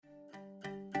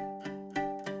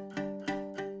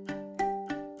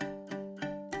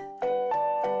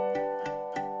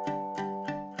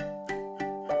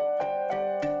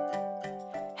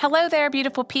Hello there,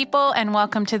 beautiful people, and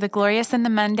welcome to The Glorious and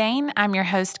the Mundane. I'm your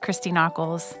host, Christy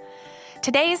Nockels.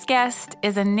 Today's guest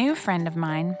is a new friend of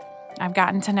mine. I've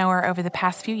gotten to know her over the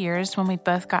past few years when we've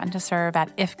both gotten to serve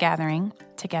at If Gathering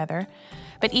together.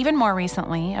 But even more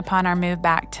recently, upon our move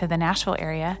back to the Nashville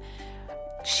area,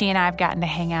 she and I have gotten to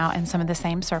hang out in some of the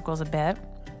same circles a bit.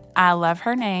 I love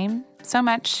her name so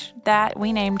much that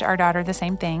we named our daughter the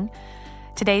same thing.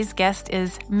 Today's guest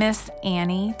is Miss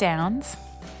Annie Downs,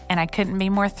 and I couldn't be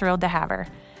more thrilled to have her.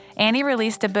 Annie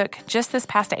released a book just this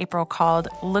past April called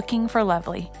Looking for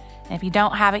Lovely. And if you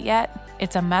don't have it yet,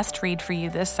 it's a must-read for you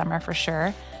this summer for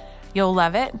sure. You'll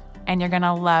love it, and you're going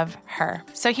to love her.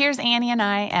 So here's Annie and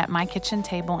I at my kitchen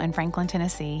table in Franklin,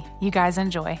 Tennessee. You guys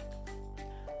enjoy.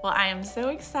 Well, I am so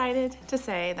excited to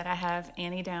say that I have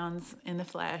Annie Downs in the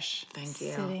flesh. Thank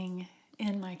you. Sitting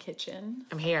in my kitchen.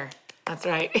 I'm here. That's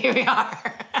right. Here we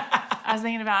are. I was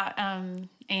thinking about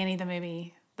Annie, the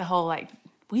movie. The whole,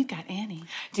 we've got Annie.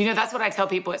 Do you know, that's what I tell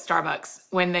people at Starbucks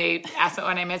when they ask what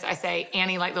my name is. I say,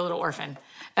 Annie, like the little orphan. And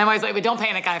I'm always like, but don't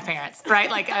panic, I have parents,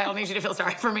 right? I don't need you to feel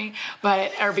sorry for me,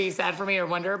 or be sad for me or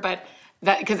wonder. But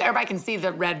that, because everybody can see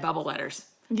the red bubble letters.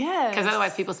 Yes. Because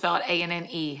otherwise people spell it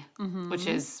A-N-N-E, which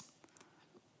is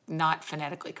not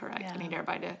phonetically correct. Yeah. I need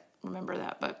everybody to remember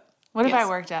that, but... What if I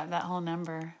worked out that whole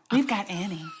number? We've got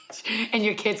Annie. And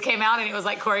your kids came out and it was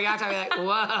like choreographed. I'd be like,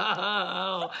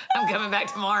 whoa, I'm coming back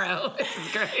tomorrow. This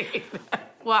is great.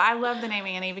 Well, I love the name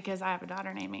Annie because I have a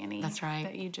daughter named Annie. That's right.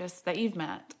 That you've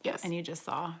met. Yes. And you just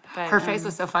saw. But her face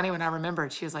was so funny when I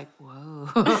remembered. She was like, whoa.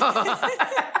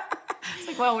 It's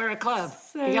like, well, we're a club.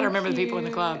 So you got to remember the people in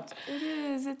the club. It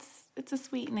is. It's a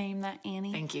sweet name, that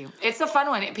Annie. Thank you. It's a fun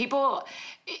one. People,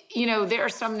 there are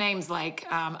some names like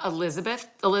Elizabeth.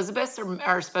 Elizabeths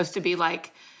are supposed to be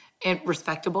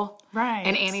respectable. Right.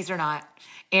 And Annies are not.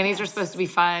 Annies are supposed to be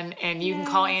fun, and you can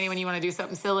call Annie when you want to do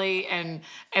something silly. And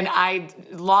I,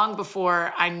 long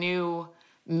before I knew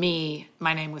me,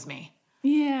 my name was me.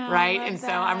 Yeah. Right? And so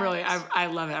I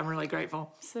love it. I'm really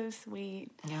grateful. So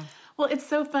sweet. Yeah. Well, it's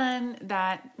so fun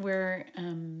that we're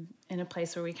in a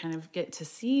place where we kind of get to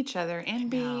see each other and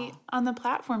be on the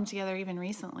platform together even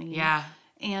recently. Yeah.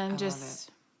 And just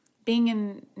being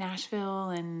in Nashville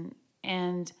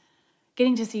and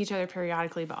getting to see each other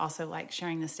periodically, but also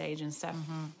sharing the stage and stuff.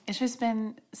 Mm-hmm. It's just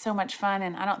been so much fun.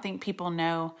 And I don't think people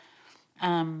know,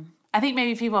 I think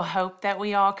maybe people hope that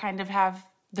we all kind of have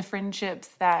the friendships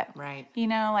that,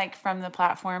 from the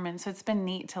platform. And so it's been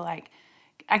neat to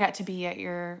I got to be at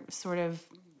your sort of,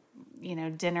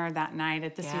 dinner that night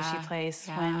at the sushi place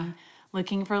when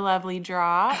Looking for Lovely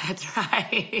dropped. That's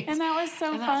right. And that was so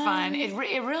Isn't that fun. It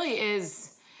really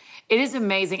is. It is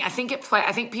amazing. I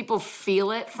think people feel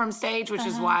it from stage, which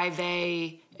is why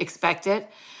they expect it.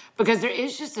 Because there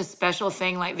is just a special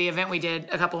thing, like the event we did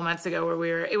a couple of months ago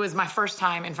where it was my first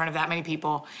time in front of that many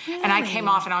people. Really? And I came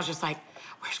off and I was just like,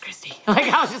 where's Christy?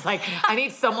 I was just like, I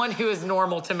need someone who is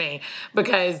normal to me,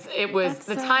 because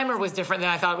the timer was different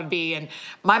than I thought it would be. And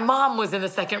my mom was in the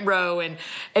second row and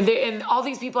all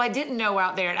these people I didn't know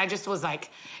out there. And I just was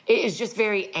like, it is just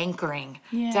very anchoring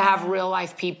to have real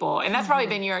life people. And that's probably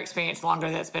been your experience longer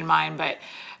than it's been mine. But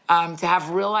to have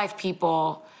real life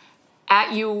people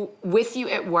with you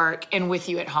at work and with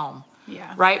you at home.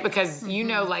 Yeah. Right? Because you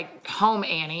know, home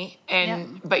Annie,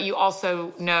 but you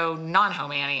also know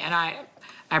non-home Annie. And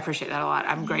I appreciate that a lot.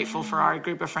 I'm grateful for our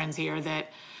group of friends here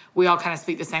that we all kind of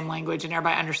speak the same language and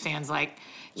everybody understands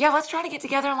let's try to get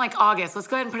together in August. Let's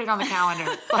go ahead and put it on the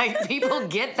calendar. People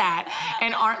get that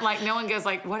and aren't no one goes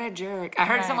what a jerk. I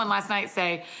heard someone last night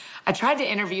say, I tried to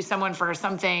interview someone for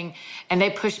something and they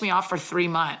pushed me off for 3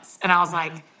 months. And I was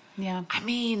like, yeah. I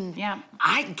mean,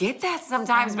 I get that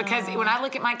sometimes because when I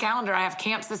look at my calendar, I have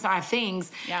camps, I have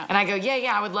things, and I go,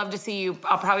 I would love to see you.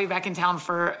 I'll probably be back in town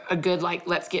for a good,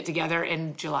 let's get together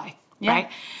in July,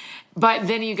 right? But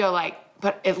then you go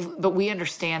but we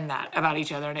understand that about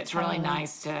each other, and it's really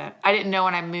nice I didn't know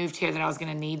when I moved here that I was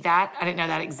going to need that. I didn't know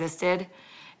that existed,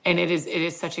 and it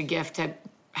is such a gift to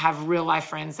have real life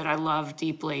friends that I love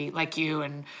deeply, like you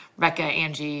and Rebecca,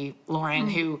 Angie, Lauren,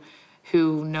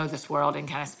 who know this world and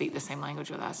kind of speak the same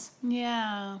language with us.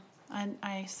 Yeah,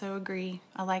 I so agree.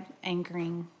 I like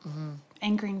anchoring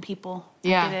people.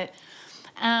 Yeah. I get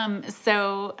it.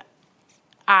 So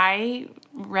I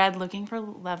read Looking for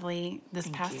Lovely this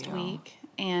past week,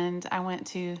 and I went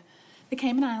to the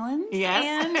Cayman Islands. Yes.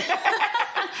 And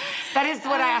that is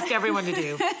what I ask everyone to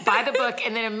do. Buy the book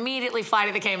and then immediately fly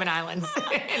to the Cayman Islands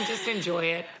and just enjoy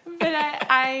it. But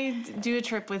I do a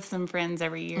trip with some friends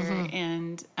every year,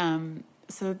 and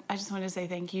so I just wanted to say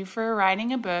thank you for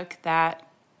writing a book that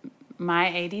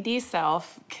my ADD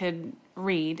self could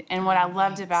read. And what I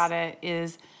loved about it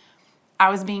is I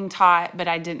was being taught, but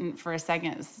I didn't for a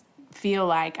second feel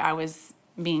like I was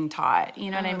being taught.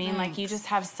 You know what I mean? Thanks. Like you just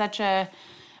have such a,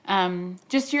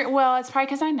 just your, it's probably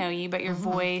because I know you, but your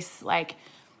voice, like,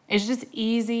 it's just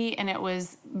easy. And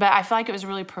but I feel like it was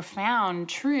really profound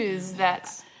truths that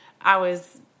I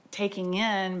was taking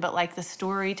in, but like the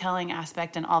storytelling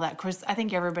aspect and all that. Of course, I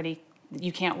think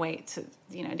you can't wait to,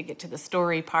 to get to the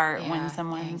story part when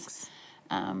someone's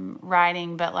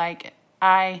writing. But like,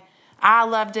 I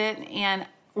loved it. And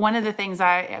one of the things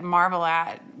I marvel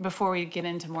at before we get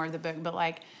into more of the book, but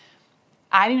like,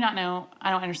 I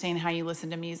don't understand how you listen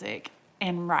to music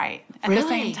and write at the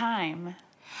same time.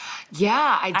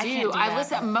 Yeah, I do. Can't do that.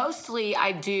 Listen, mostly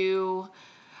I do,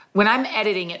 when I'm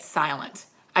editing, it's silent.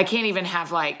 I can't even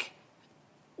have like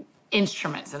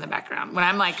instruments in the background. When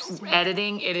I'm like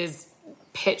editing, it is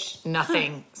pitch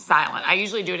nothing silent. I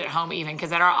usually do it at home even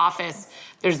because at our office,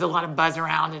 there's a lot of buzz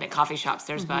around, and at coffee shops,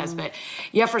 there's buzz. But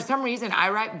yeah, for some reason,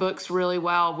 I write books really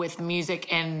well with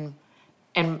music and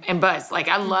buzz. Like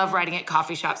I love writing at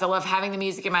coffee shops. I love having the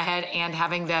music in my head and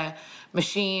having the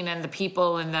machine and the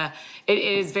people and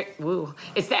it's the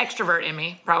extrovert in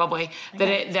me probably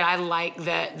that I like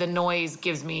the noise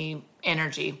gives me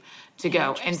energy to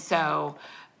go. And so,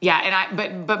 yeah.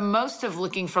 And but most of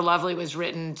Looking for Lovely was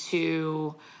written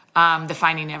to the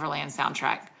Finding Neverland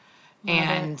soundtrack.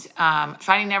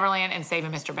 Finding Neverland and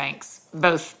Saving Mr. Banks,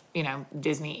 both,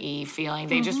 Disney-y feeling.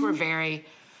 They just were very,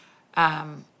 what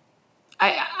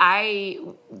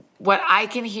I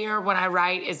can hear when I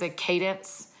write is a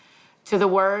cadence to the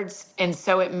words. And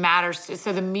so it matters.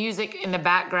 So the music in the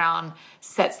background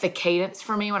sets the cadence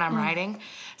for me when I'm writing.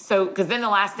 So, because then the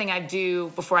last thing I do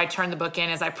before I turn the book in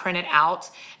is I print it out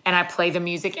and I play the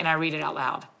music and I read it out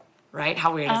loud. Right?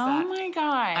 How weird is that? Oh my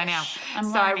gosh. I know.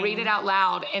 I read it out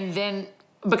loud, and then,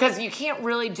 because you can't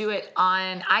really do it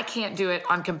I can't do it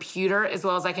on computer as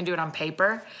well as I can do it on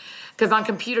paper. Because on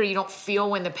computer, you don't feel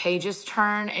when the pages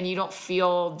turn, and you don't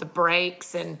feel the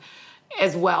breaks, and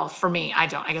as well, for me, I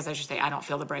guess I should say I don't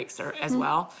feel the breaks as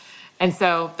well. And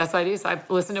so that's what I do. So I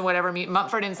listen to whatever,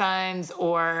 Mumford & Sons,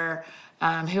 or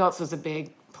who else was a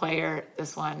big player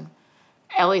this one?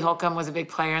 Ellie Holcomb was a big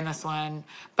player in this one,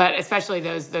 but especially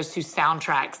those two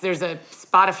soundtracks. There's a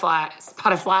Spotify. It's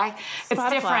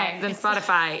different than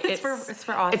Spotify. It's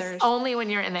for authors. It's only when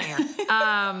you're in the air.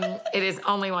 It is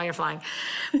only while you're flying.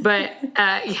 But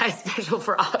it's special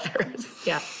for authors.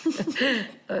 Yeah,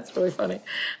 that's really funny.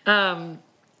 There's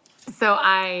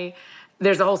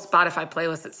a whole Spotify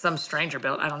playlist that some stranger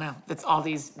built. I don't know. That's all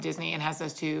these Disney and has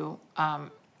those two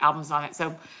albums on it.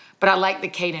 So. But I like the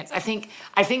cadence. I think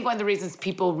one of the reasons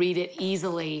people read it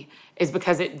easily is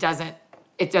because it doesn't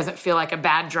feel like a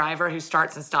bad driver who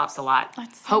starts and stops a lot.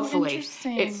 That's so Hopefully,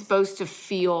 interesting. It's supposed to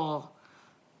feel,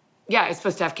 it's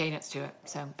supposed to have cadence to it.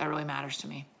 So that really matters to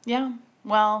me. Yeah.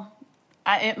 Well,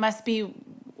 it must be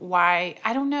why,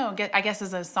 I don't know, I guess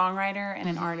as a songwriter and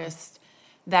an artist,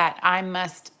 that I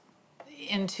must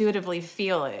intuitively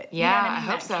feel it. Yeah, you know what I mean? I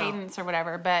hope that so. Cadence or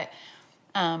whatever. But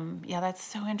that's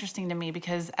so interesting to me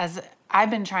because as I've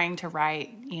been trying to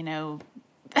write, a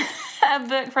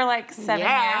book for like 7 years.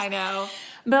 Yeah, I know.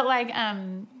 But like,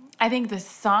 I think the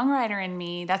songwriter in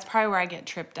me, that's probably where I get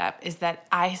tripped up, is that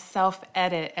I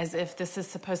self-edit as if this is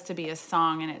supposed to be a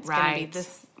song and it's going to be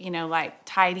this, like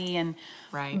tidy and,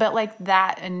 but like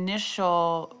that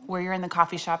initial, where you're in the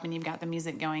coffee shop and you've got the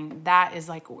music going, that is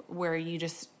like where you're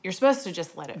supposed to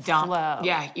just let it flow.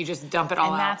 Yeah, you just dump it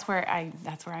all out. And that's where I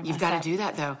You've got to do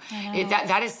that though.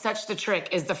 That is such the trick,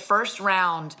 is the first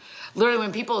round, literally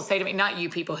when people say to me, not you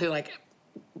people who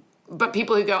but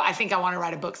people who go, I think I want to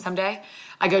write a book someday.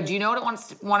 I go, do you know what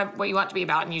you want to be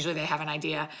about? And usually they have an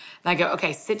idea. And I go,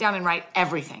 okay, sit down and write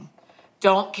everything.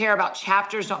 Don't care about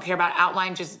chapters. Don't care about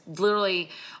outline. Just literally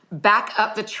back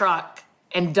up the truck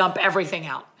and dump everything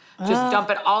out. Just dump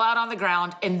it all out on the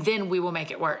ground, and then we will make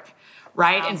it work.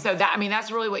 Right? Wow. And so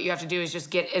that's really what you have to do, is just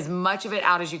get as much of it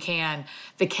out as you can.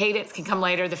 The cadence can come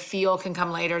later. The feel can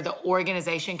come later. The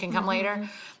organization can come later.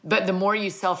 But the more you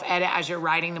self-edit as you're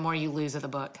writing, the more you lose of the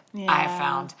book, I have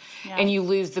found. Yeah. And you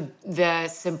lose the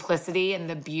simplicity and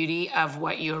the beauty of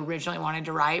what you originally wanted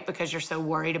to write because you're so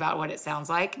worried about what it sounds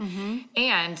like.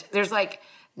 And there's like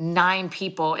 9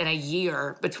 people in a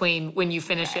year between when you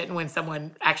finish it and when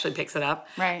someone actually picks it up.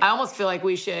 Right. I almost feel like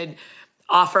we should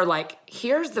offer like,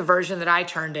 here's the version that I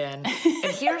turned in,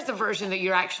 and here's the version that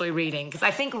you're actually reading. Because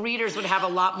I think readers would have a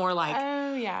lot more like,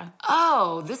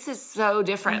 oh, this is so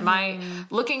different. My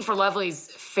Looking for Lovely's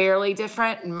fairly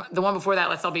different. The one before that,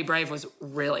 Let's All Be Brave, was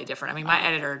really different. I mean, my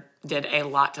editor did a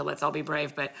lot to Let's All Be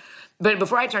Brave. But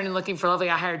before I turned in Looking for Lovely,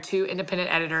 I hired 2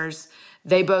 independent editors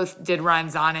They both did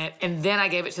runs on it. And then I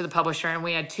gave it to the publisher, and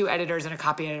we had 2 editors and a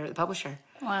copy editor at the publisher.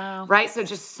 Wow. Right? So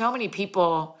just so many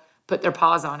people put their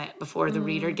paws on it before the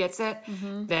reader gets it,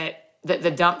 that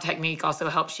the dump technique also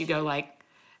helps you go like,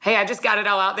 hey, I just got it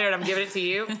all out there and I'm giving it to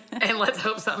you, and let's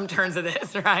hope something turns of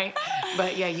this, right?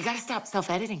 But yeah, you got to stop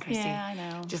self-editing, Christy. Yeah, I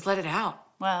know. Just let it out.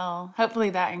 Well, hopefully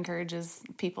that encourages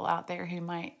people out there who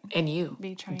might And you.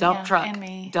 be trying. Dump truck. And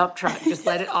me. Dump truck. Just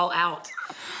let it all out.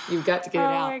 You've got to get it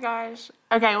out. Oh my gosh.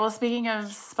 Okay, well, speaking of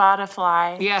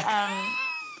Spotify. Yes.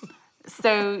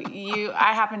 So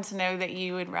I happen to know that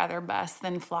you would rather bus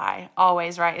than fly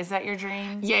always, right? Is that your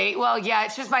dream? Yeah, well, yeah,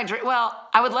 it's just my dream. Well,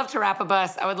 I would love to wrap a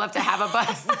bus. I would love to have a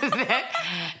bus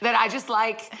that I just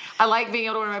like. I like being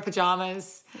able to wear my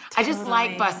pajamas. I just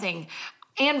like busing.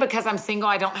 And because I'm single,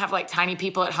 I don't have like tiny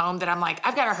people at home that I'm like,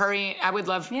 I've got to hurry. I would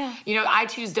love, I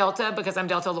choose Delta because I'm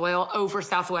Delta loyal over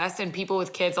Southwest. And people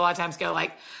with kids a lot of times go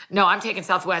like, no, I'm taking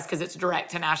Southwest because it's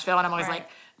direct to Nashville. And I'm always like,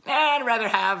 I'd rather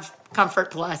have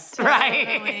Comfort Plus,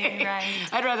 right?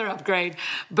 I'd rather upgrade.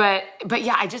 But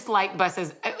yeah, I just like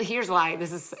buses. Here's why.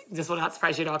 This will not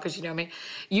surprise you at all because you know me.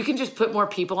 You can just put more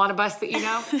people on a bus that you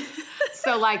know.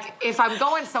 So like if I'm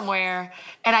going somewhere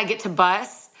and I get to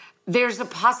bus, there's a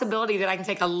possibility that I can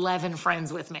take 11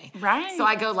 friends with me. Right. So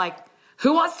I go like,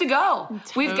 who wants to go?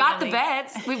 Totally. We've got the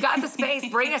beds. We've got the space.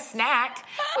 Bring a snack.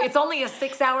 It's only a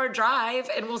 6-hour drive,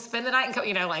 and we'll spend the night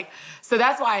and so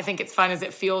that's why I think it's fun. Is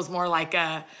it feels more like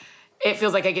it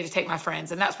feels like I get to take my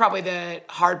friends, and that's probably the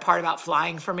hard part about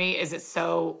flying for me. Is it's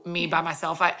so me by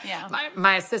myself.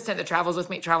 My assistant that travels with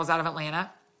me travels out of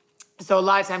Atlanta, so a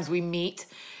lot of times we meet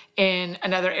in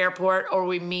another airport or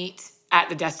we meet at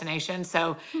the destination.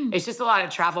 So it's just a lot of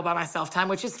travel by myself time,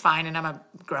 which is fine. And I'm a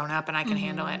grown up and I can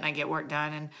handle it and I get work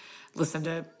done and listen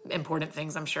to important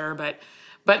things, I'm sure. But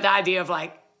the idea of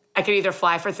like, I could either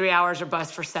fly for 3 hours or bus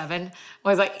for 7. I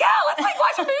was like, yeah, let's like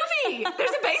watch a movie. There's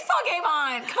a baseball game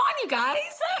on. Come on, you guys.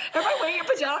 Everybody wear your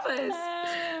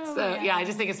pajamas. Yeah, I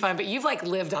just think it's fun. But you've like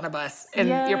lived on a bus and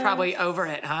you're probably over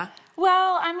it, huh?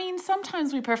 Well, I mean,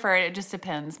 sometimes we prefer it. It just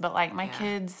depends. But like my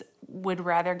kids would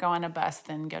rather go on a bus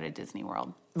than go to Disney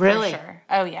World. Really? For sure.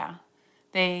 Oh, yeah.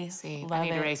 They love I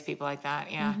need it. to raise people like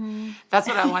that. Yeah. That's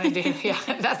what I want to do. Yeah.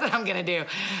 That's what I'm going to do.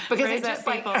 Because it's just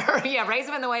like, raise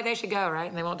them in the way they should go, right?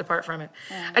 And they won't depart from it.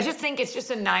 Yeah. I just think it's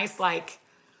just a nice, like,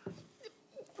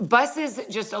 buses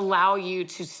just allow you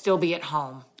to still be at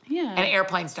home. Yeah. And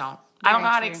airplanes don't. I don't know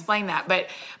how to explain that, but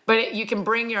you can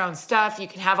bring your own stuff. You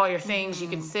can have all your things. You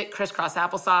can sit crisscross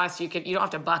applesauce. You don't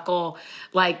have to buckle.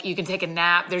 Like you can take a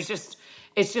nap.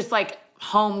 It's just like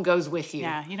home goes with you.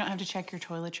 Yeah, you don't have to check your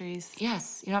toiletries.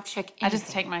 Yes, you don't have to check anything. I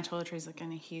just take my toiletries like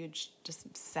in a huge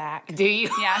sack. Do you?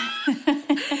 Yeah.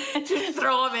 Just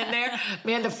throw them in there.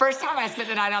 Man, the first time I spent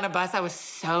the night on a bus, I was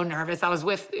so nervous.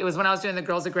 It was when I was doing the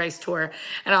Girls of Grace tour.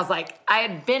 And I was like, I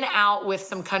had been out with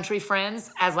some country friends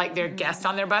as like their guest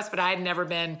on their bus, but I had never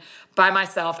been by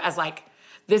myself as like,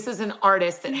 this is an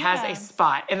artist that has a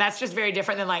spot. And that's just very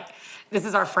different than like, this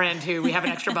is our friend who we have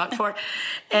an extra bunk for.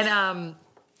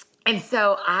 And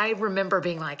so I remember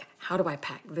being like, how do I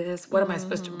pack this? What am I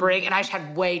supposed to bring? And I just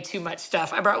had way too much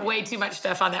stuff. I brought way too much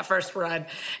stuff on that first run.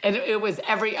 And it was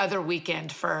every other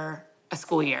weekend for a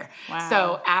school year. Wow.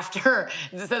 So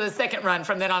the second run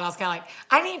from then on, I was kind of like,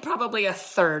 I need probably a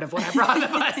third of what I brought on the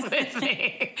bus with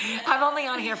me. I'm only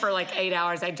on here for like 8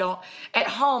 hours. At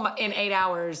home in 8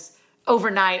 hours,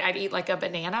 overnight, I'd eat like a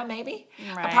banana, maybe.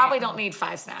 Right. I probably don't need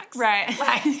 5 snacks. Right.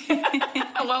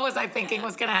 What was I thinking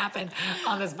was going to happen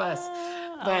on this bus?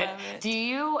 But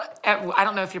I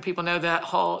don't know if your people know the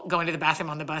whole going to the bathroom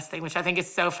on the bus thing, which I think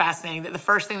is so fascinating that the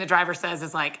first thing the driver says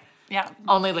is like,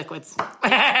 only liquids.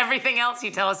 Everything else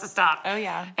you tell us to stop. Oh,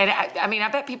 yeah. And I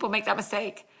bet people make that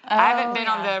mistake. I haven't been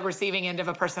on the receiving end of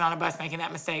a person on a bus making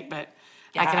that mistake, but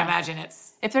I can imagine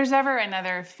if there's ever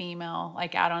another female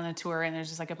like out on a tour and there's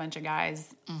just like a bunch of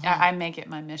guys, I make it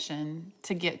my mission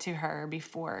to get to her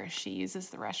before she uses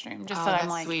the restroom. Just so I'm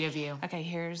like, sweet of you. Okay,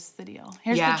 here's the deal.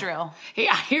 Here's the drill.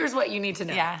 Yeah, here's what you need to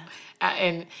know. Yeah.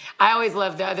 And I always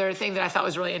love the other thing that I thought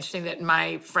was really interesting that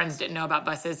my friends didn't know about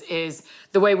buses is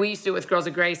the way we used to do it with Girls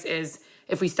of Grace is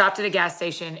if we stopped at a gas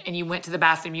station and you went to the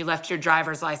bathroom, you left your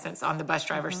driver's license on the bus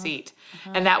driver's seat.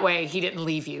 And that way he didn't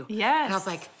leave you. Yes. And I was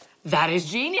like, that is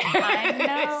genius. I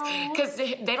know. Because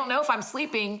they don't know if I'm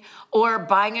sleeping or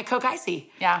buying a Coke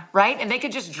Icy. Yeah. Right? And they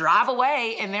could just drive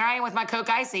away, and there I am with my Coke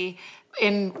Icy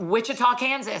in Wichita,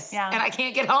 Kansas. Yeah. And I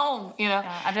can't get home,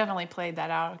 Yeah, I've definitely played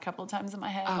that out a couple of times in my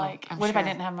head. If I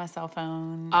didn't have my cell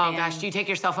phone? Oh, gosh. Do you take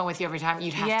your cell phone with you every time?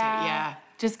 You'd have to, yeah.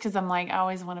 Just because I'm like, I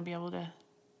always want to be able to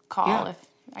call if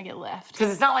I get left.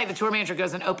 Because it's not like the tour manager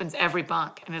goes and opens every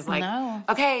bunk and is like, No.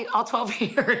 okay, all 12 of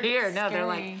you are here. No, they're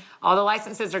like, all the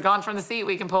licenses are gone from the seat.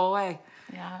 We can pull away.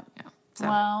 Yeah. So.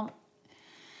 Well,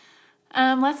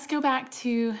 let's go back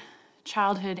to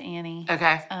childhood Annie.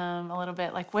 Okay. A little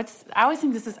bit. Like, I always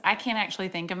think I can't actually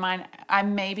think of mine. I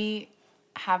maybe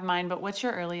have mine, but what's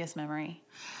your earliest memory?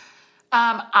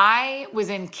 I was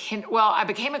I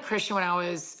became a Christian when I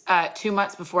was 2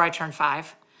 months before I turned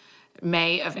 5.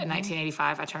 May of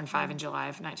 1985. I turned 5 in July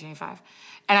of 1985.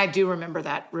 And I do remember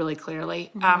that really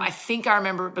clearly. I think I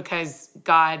remember it because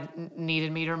God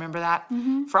needed me to remember that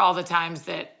for all the times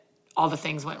that all the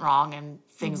things went wrong and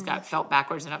things felt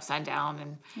backwards and upside down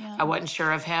and I wasn't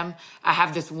sure of him. I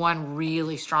have this one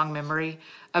really strong memory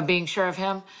of being sure of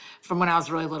him from when I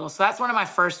was really little. So that's one of my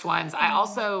first ones. I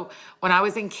also, when I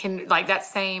was in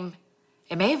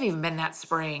it may have even been that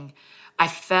spring, I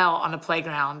fell on the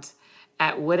playground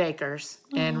at Wood Acres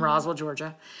in Roswell,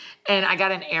 Georgia. And I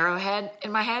got an arrowhead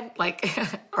in my head. Like,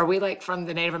 are we like from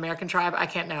the Native American tribe? I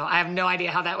can't know. I have no idea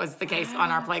how that was the case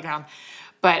on our playground.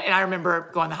 And I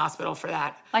remember going to the hospital for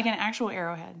that. Like an actual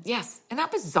arrowhead? Yes. Isn't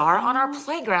that bizarre? On our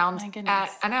playground. My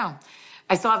goodness. I know.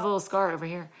 I still have a little scar over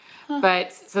here.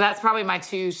 So that's probably my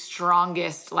 2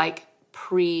 strongest, like,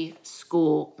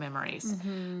 preschool memories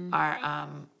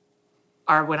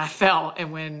are when I fell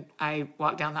and when I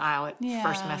walked down the aisle at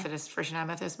First United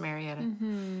Methodist Marietta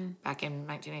back in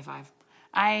 1985.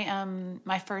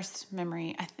 My first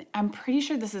memory, I'm pretty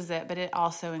sure this is it, but it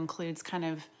also includes kind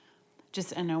of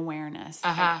just an awareness.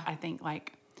 I think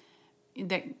like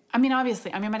that. I mean,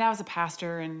 obviously, my dad was a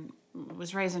pastor and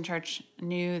was raised in church,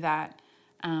 knew that,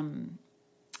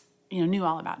 knew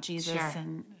all about Jesus. Sure.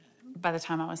 And by the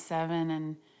time I was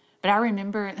 7, but I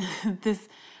remember this.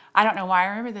 I don't know why I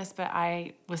remember this, but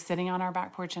I was sitting on our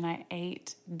back porch and I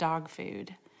ate dog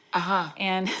food.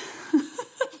 And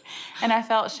and I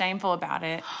felt shameful about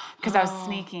it because I was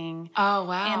sneaking. Oh,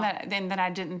 wow. And then I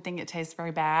didn't think it tastes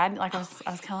very bad. Like I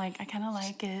was kind of like, I kind of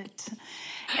like it.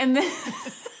 And then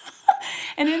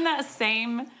and in that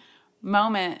same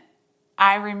moment,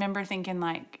 I remember thinking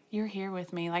like, you're here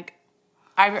with me. Like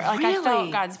I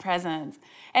felt God's presence.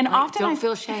 And like, often don't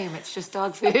feel shame. It's just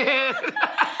dog food. Isn't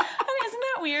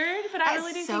that weird? But I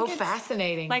really do think it's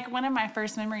fascinating. Like one of my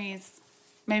first memories.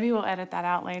 Maybe we'll edit that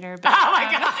out later. But, oh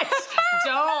my gosh.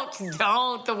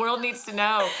 Don't. The world needs to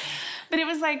know. But it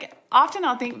was like, often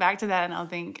I'll think back to that and I'll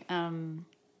think,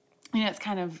 it's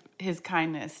kind of his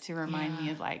kindness to remind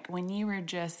me of like when you were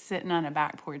just sitting on a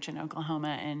back porch in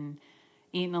Oklahoma and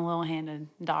eating a little hand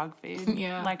of dog food.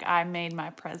 Yeah. Like I made my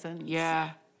presence.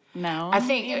 Yeah. No. I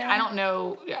think, I don't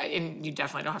know, and you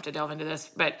definitely don't have to delve into this,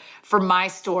 but for my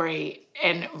story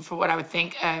and for what I would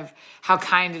think of how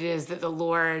kind it is that the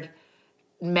Lord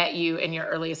met you in your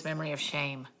earliest memory of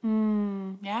shame.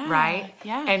 Yeah. Right?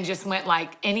 Yeah. And just went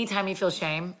like, anytime you feel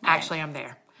shame, actually I'm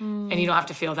there. And you don't have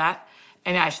to feel that.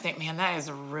 And I just think, man, that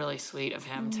is really sweet of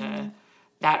him to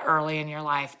that early in your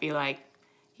life be like,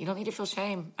 you don't need to feel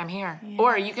shame. I'm here. Yeah.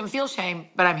 Or you can feel shame,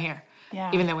 but I'm here.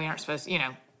 Yeah. Even though we aren't supposed to, you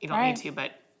don't need to,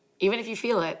 but even if you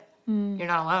feel it, you're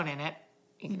not alone in it.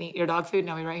 You can eat your dog food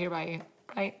and I'll be right here by you,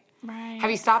 right? Right.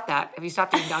 Have you stopped that? Have you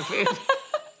stopped eating dog food?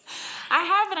 I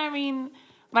haven't.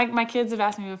 Like my kids have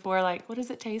asked me before, like, what does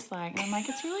it taste like? And I'm like,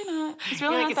 it's really not it's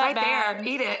that right bad. There.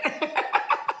 Eat it.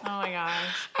 Oh my gosh.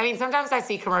 I mean, sometimes I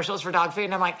see commercials for dog food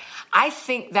and I'm like, I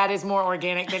think that is more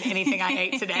organic than anything I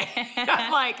ate today.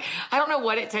 I'm like, I don't know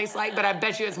what it tastes like, but I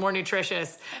bet you it's more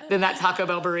nutritious than that Taco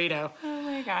Bell burrito. Oh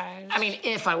my gosh. I mean,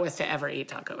 if I was to ever eat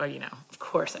Taco Bell, of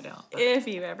course I don't. If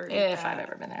you ever eat If I've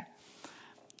ever been there.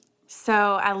 So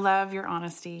I love your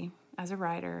honesty as a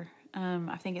writer.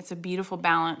 I think it's a beautiful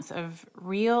balance of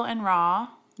real and raw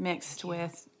mixed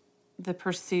with the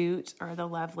pursuit or the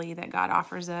lovely that God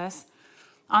offers us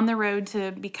on the road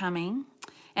to becoming.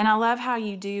 And I love how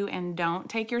you do and don't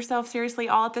take yourself seriously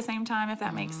all at the same time, if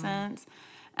that makes sense.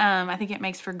 I think it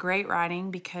makes for great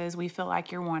writing because we feel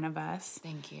like you're one of us.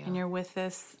 Thank you. And you're with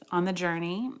us on the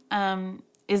journey.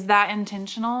 Is that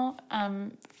intentional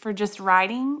for just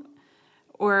writing?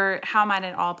 Or how might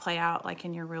it all play out like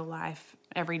in your real life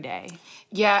every day?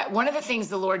 Yeah, one of the things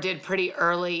the Lord did pretty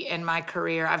early in my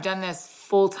career, I've done this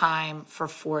full time for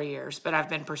 4 years, but I've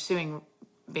been pursuing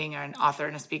being an author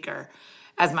and a speaker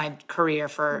as my career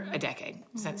for a decade,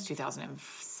 since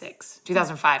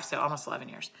 2005, so almost 11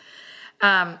 years.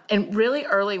 And really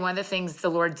early, one of the things the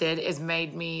Lord did is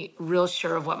made me real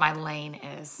sure of what my lane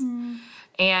is.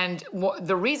 And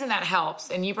the reason that helps,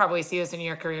 and you probably see this in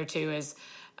your career too, is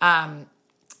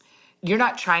you're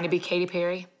not trying to be Katy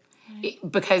Perry.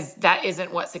 because that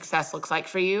isn't what success looks like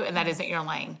for you, and that isn't your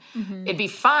lane. It'd be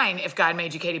fine if God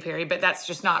made you Katy Perry, but that's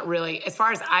just not really, as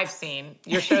far as I've seen,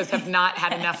 your shows have not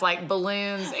had enough like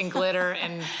balloons and glitter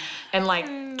and like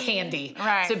candy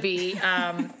to be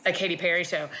a Katy Perry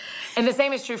show. And the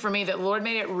same is true for me, that Lord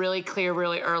made it really clear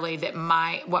really early that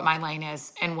what my lane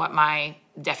is and what my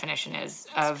definition is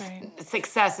of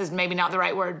success is maybe not the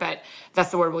right word, but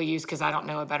that's the word we'll use because I don't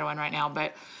know a better one right now.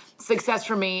 But success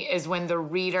for me is when the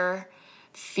reader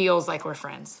feels like we're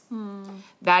friends.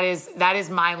 That is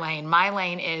my lane. My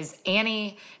lane is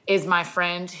Annie is my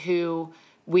friend who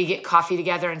we get coffee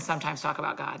together and sometimes talk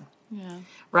about God. Yeah.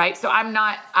 Right? So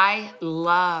I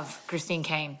love Christine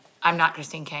Kane. I'm not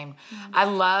Christine Kane. I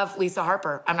love Lisa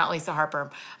Harper. I'm not Lisa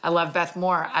Harper. I love Beth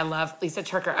Moore. I love Lisa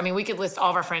Turker. I mean, we could list all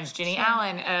of our friends, Jenny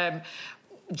Allen,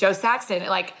 Joe Saxton.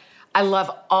 Like, I love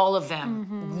all of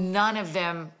them. None of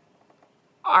them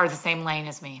are the same lane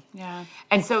as me. Yeah.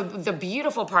 And so the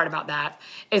beautiful part about that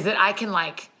is that I can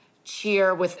like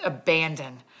cheer with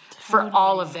abandon for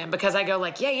all of them, because I go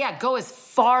like, yeah, go as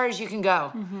far as you can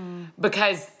go,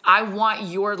 because I want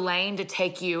your lane to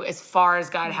take you as far as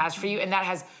God has for you. And that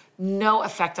has no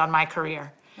effect on my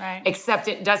career, except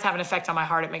it does have an effect on my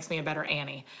heart. It makes me a better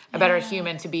Annie, a better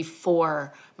human to be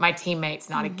for my teammates,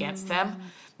 not against them,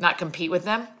 not compete with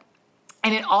them.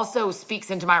 And it also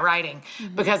speaks into my writing,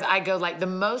 because I go like, the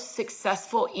most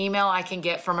successful email I can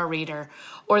get from a reader,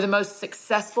 or the most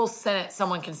successful sentence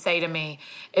someone can say to me,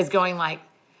 is going like,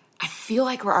 I feel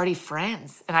like we're already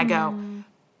friends. And I go,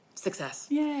 success.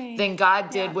 Yay. Then God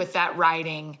did with that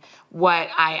writing what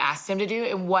I asked him to do,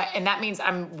 and that means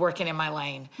I'm working in my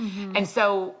lane. And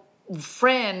so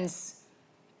friends,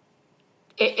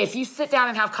 if you sit down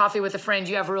and have coffee with a friend,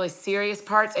 you have really serious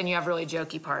parts and you have really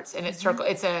jokey parts. And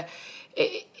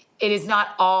it is not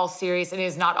all serious and it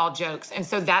is not all jokes. And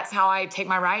so that's how I take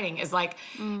my writing, is like,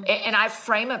 and I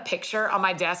frame a picture on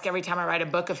my desk every time I write a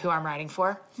book of who I'm writing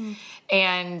for.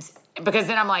 And because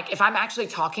then I'm like, if I'm actually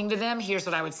talking to them, here's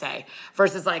what I would say.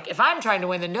 Versus like, if I'm trying to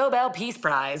win the Nobel Peace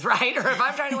Prize, right? Or if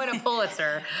I'm trying to win a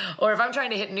Pulitzer, or if I'm trying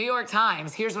to hit New York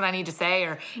Times, here's what I need to say,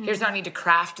 or here's how I need to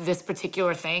craft this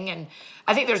particular thing. And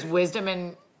I think there's wisdom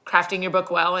in crafting your book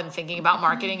well and thinking about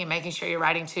marketing and making sure you're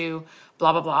writing to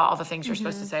blah, blah, blah, all the things you're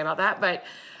supposed to say about that.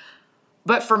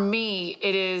 But for me,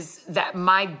 it is that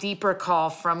my deeper call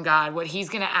from God, what he's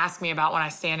going to ask me about when I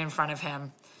stand in front of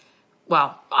him.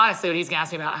 Well, honestly, what he's going to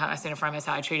ask me about how I stand in front of him is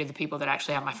how I treated the people that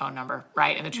actually have my phone number,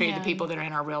 right? And I treated the people that are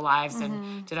in our real lives.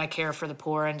 And did I care for the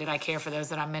poor? And did I care for those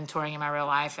that I'm mentoring in my real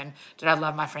life? And did I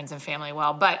love my friends and family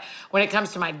well? But when it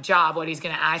comes to my job, what he's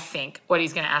going to ask me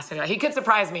about, he could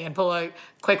surprise me and pull a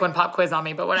quick one pop quiz on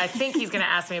me. But what I think he's going to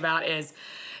ask me about is,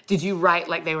 did you write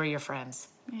like they were your friends?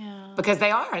 Yeah. Because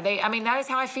they are. That is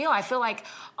how I feel. I feel like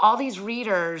all these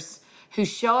readers who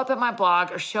show up at my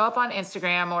blog or show up on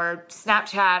Instagram or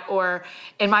Snapchat or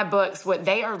in my books, what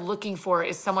they are looking for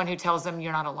is someone who tells them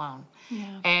you're not alone.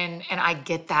 Yeah. And I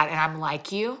get that, and I'm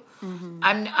like you.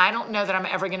 I don't know that I'm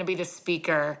ever going to be the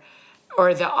speaker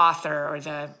or the author or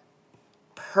the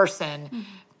person,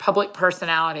 public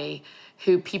personality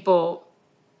who people,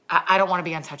 I don't want to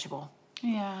be untouchable.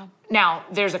 Yeah. Now,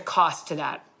 there's a cost to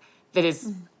that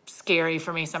is scary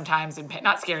for me sometimes, and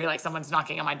not scary like someone's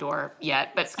knocking on my door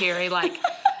yet, but scary like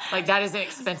like that is an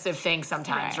expensive thing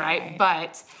sometimes, right?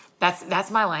 But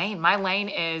that's my lane. My lane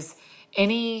is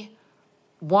any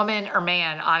woman or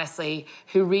man, honestly,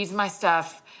 who reads my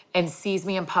stuff and sees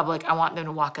me in public. I want them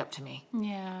to walk up to me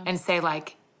and say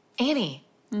like, Annie,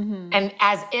 and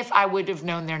as if I would have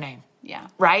known their name. Yeah.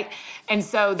 Right. And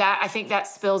so I think that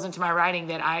spills into my writing,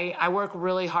 that I work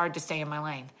really hard to stay in my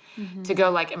lane, to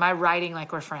go like, am I writing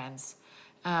like we're friends?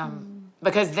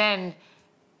 Because then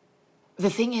the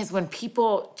thing is, when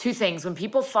people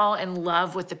fall in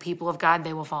love with the people of God,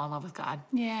 they will fall in love with God.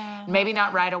 Yeah. Maybe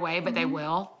not right away, but they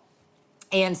will.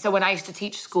 And so when I used to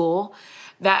teach school,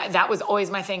 that was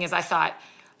always my thing, is I thought,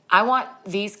 I want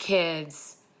these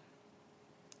kids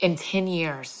in 10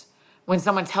 years, when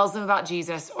someone tells them about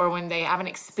Jesus or when they have an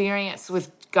experience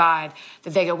with God,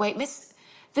 that they go, wait, this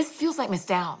feels like Miss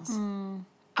Downs.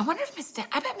 I wonder if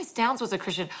I bet Miss Downs was a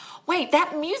Christian. Wait,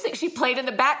 that music she played in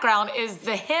the background is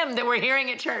the hymn that we're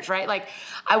hearing at church, right? Like,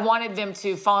 I wanted them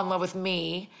to fall in love with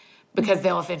me because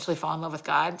they'll eventually fall in love with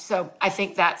God. So I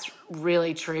think that's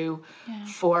really true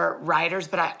for writers.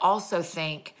 But I also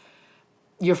think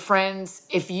your friends,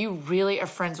 if you really are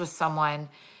friends with someone,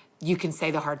 you can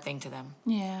say the hard thing to them.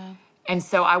 Yeah. And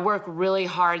so I work really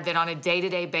hard that on a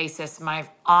day-to-day basis, my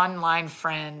online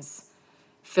friends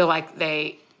feel like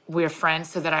they we're friends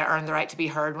so that I earn the right to be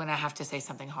heard when I have to say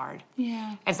something hard.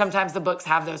 Yeah. And sometimes the books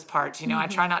have those parts. I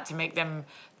try not to make them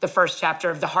the first chapter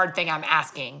of the hard thing I'm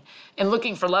asking. And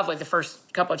Looking for Love, like the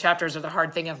first couple of chapters are the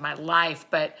hard thing of my life,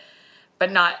 but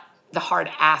not the hard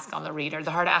ask on the reader.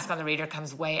 The hard ask on the reader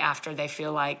comes way after they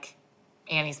feel like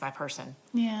Annie's my person.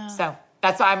 Yeah. So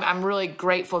that's why I'm really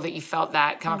grateful that you felt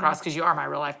that come across, because you are my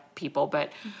real life people.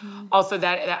 But also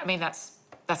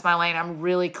that's my lane. I'm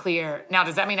really clear. Now,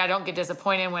 does that mean I don't get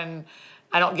disappointed when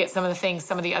I don't get some of the things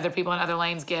some of the other people in other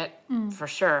lanes get? For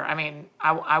sure. I mean,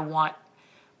 I want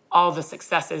all the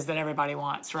successes that everybody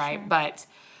wants, right? Sure. But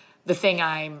the thing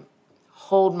I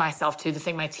hold myself to, the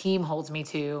thing my team holds me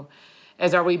to,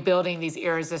 is, are we building these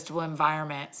irresistible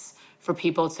environments for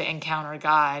people to encounter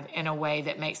God in a way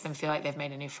that makes them feel like they've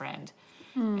made a new friend?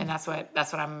 And that's what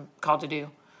I'm called to do.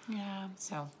 Yeah.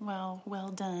 So well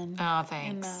done. Oh, thanks.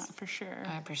 In that, for sure.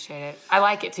 I appreciate it. I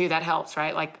like it too. That helps,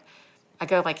 right? Like, I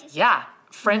go like, yeah,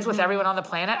 friends with everyone on the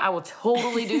planet. I will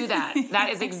totally do that. That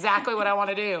is exactly what I want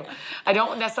to do. I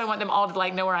don't necessarily want them all to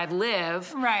like know where I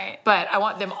live, right? But I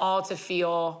want them all to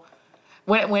feel.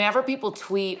 Whenever people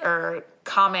tweet or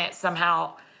comment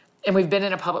somehow, and we've been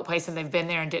in a public place and they've been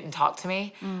there and didn't talk to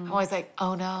me, I'm always like,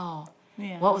 oh no.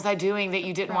 Yeah. What was I doing that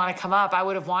you didn't want to come up? I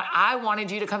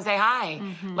wanted you to come say hi.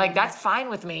 Like, that's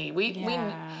fine with me. We,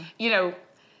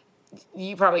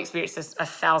 you probably experienced this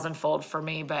 1,000-fold for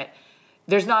me, but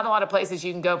there's not a lot of places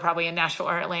you can go, probably in Nashville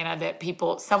or Atlanta, that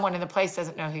someone in the place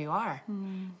doesn't know who you are,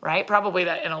 right? Probably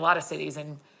that in a lot of cities,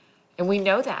 and we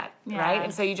know that, right?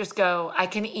 And so you just go, I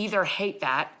can either hate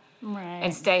that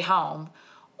and stay home,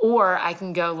 or I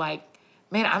can go like,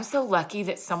 man, I'm so lucky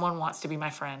that someone wants to be my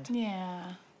friend.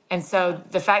 Yeah. And so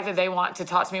the fact that they want to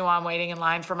talk to me while I'm waiting in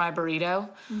line for my burrito,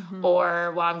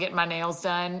 or while I'm getting my nails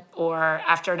done, or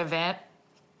after an event,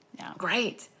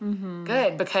 great,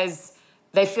 good, because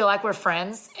they feel like we're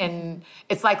friends, and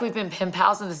it's like we've been pen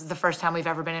pals, and this is the first time we've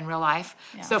ever been in real life.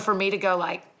 Yeah. So for me to go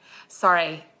like,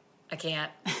 sorry, I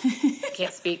can't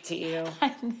speak to you.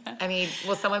 I mean,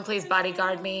 will someone please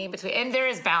bodyguard me between? And there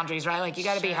is boundaries, right? Like, you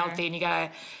got to be healthy, and you got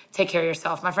to take care of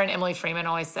yourself. My friend Emily Freeman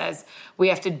always says we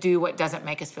have to do what doesn't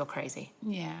make us feel crazy.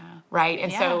 Yeah. Right.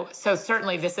 And so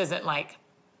certainly this isn't like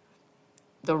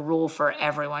the rule for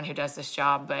everyone who does this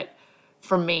job, but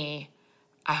for me,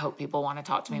 I hope people want to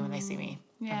talk to me when they see me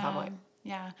in public.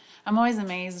 Yeah. I'm always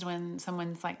amazed when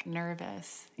someone's like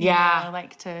nervous. Yeah.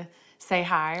 Like to say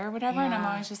hi or whatever. Yeah. And I'm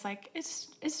always just like, it's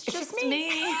just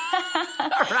me.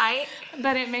 Right.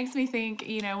 But it makes me think,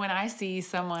 when I see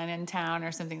someone in town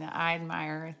or something that I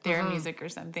admire, their music or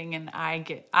something, and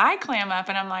I clam up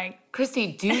and I'm like,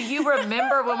 Christy, do you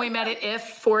remember when we met at IF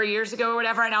 4 years ago or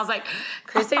whatever? And I was like,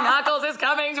 Christy Nockels is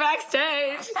coming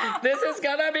backstage. This is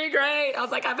going to be great. I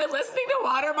was like, I've been listening to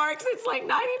Watermark since like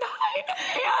 99.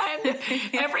 And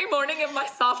every morning of my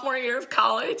sophomore year of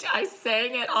college, I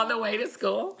sang it on the way to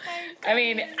school. I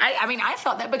mean, I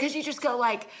felt that because you just go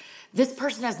like, this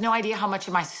person has no idea how much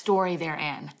of my story they're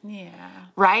in. Yeah.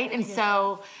 Right? And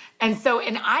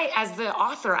and I, as the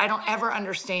author, I don't ever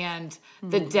understand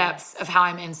the depths of how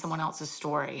I'm in someone else's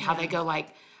story. How they go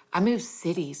like, I moved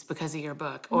cities because of your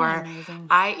book. Or amazing.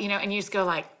 And you just go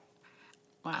like,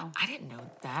 wow, I didn't know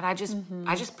that. I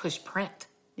just pushed print.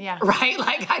 Yeah. Right?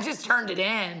 Like, I just turned it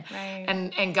in. Right.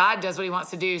 And God does what he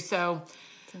wants to do. So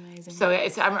it's amazing.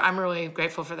 So I'm really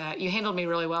grateful for that. You handled me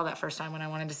really well that first time when I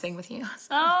wanted to sing with you.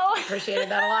 So I appreciated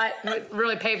that a lot. It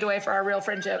really paved the way for our real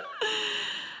friendship.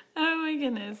 Oh my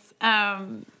goodness.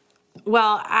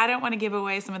 Well, I don't want to give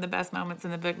away some of the best moments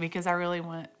in the book because I really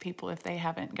want people, if they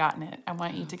haven't gotten it, I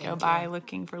want you to go by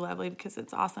Looking for Lovely because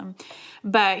it's awesome.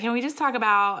 But can we just talk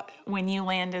about when you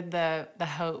landed the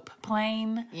Hope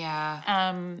plane?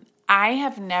 Yeah. I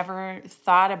have never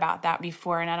thought about that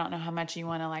before, and I don't know how much you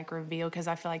want to like reveal because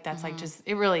I feel like that's like just,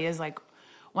 it really is like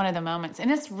one of the moments, and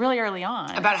it's really early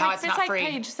on. About how it's not like free.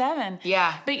 Page 7.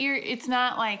 Yeah. But it's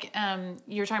not like,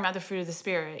 you're talking about the fruit of the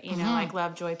Spirit, like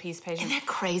love, joy, peace, patience. Isn't that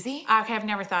crazy? Okay, I've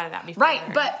never thought of that before. Right,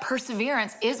 but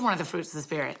perseverance is one of the fruits of the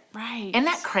Spirit. Right. Isn't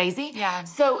that crazy? Yeah.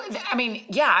 So, I mean,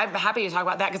 I'm happy to talk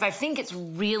about that because I think it's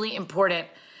really important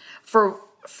for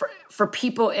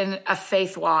people in a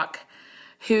faith walk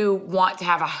who want to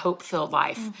have a hope-filled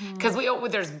life. Because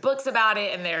there's books about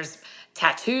it, and there's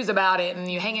tattoos about it,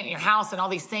 and you hang it in your house and all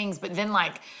these things, but then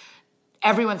like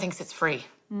everyone thinks it's free.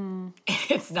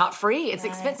 It's not free. It's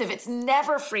expensive. It's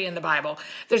never free in the Bible.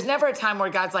 There's never a time where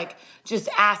God's like, just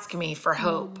ask me for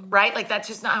hope, right? Like, that's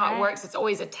just not how it works. It's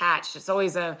always attached. It's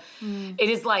always it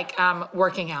is like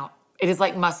working out. It is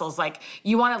like muscles. Like,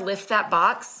 you want to lift that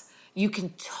box, you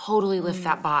can totally lift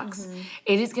that box.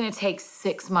 It is going to take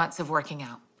 6 months of working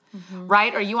out,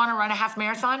 right? Or you want to run a half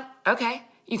marathon? Okay.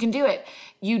 You can do it.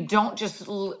 You don't just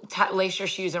lace your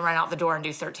shoes and run out the door and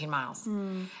do 13 miles.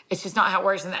 It's just not how it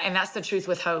works. And that's the truth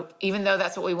with hope. Even though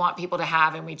that's what we want people to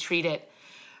have and we treat it,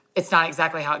 it's not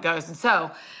exactly how it goes. And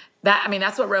so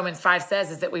that's what Romans 5 says,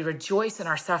 is that we rejoice in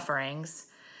our sufferings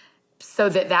so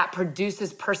that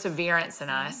produces perseverance in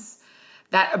us.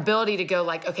 That ability to go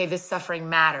like, okay, this suffering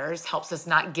matters, helps us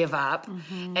not give up.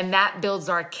 And that builds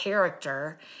our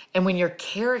character. And when your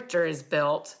character is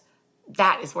built,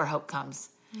 that is where hope comes,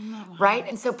 right?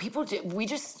 And so so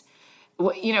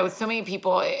many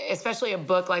people, especially a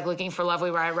book like Looking for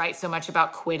Lovely, where I write so much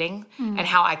about quitting and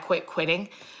how I quit quitting.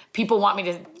 People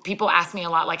ask me a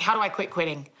lot, like, how do I quit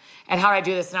quitting? And how do I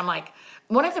do this? And I'm like,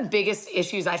 one of the biggest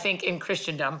issues, I think, in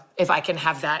Christendom, if I can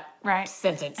have that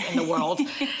sentence in the world,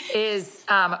 is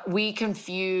we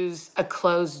confuse a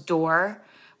closed door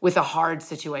with a hard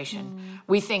situation.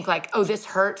 We think like, oh, this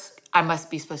hurts, I must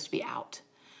be supposed to be out.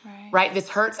 Right? This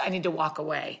hurts, I need to walk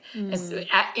away. And so,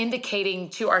 indicating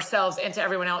to ourselves and to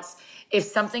everyone else, if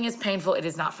something is painful, it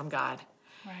is not from God.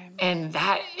 Right. And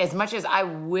that, as much as I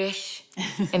wish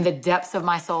in the depths of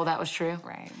my soul that was true,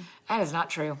 that is not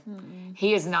true.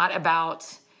 He is not about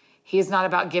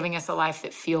giving us a life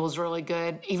that feels really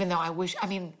good, even though I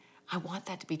want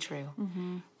that to be true,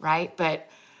 right?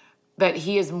 But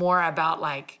he is more about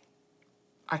like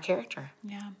our character.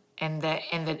 Yeah. And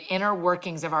the inner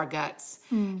workings of our guts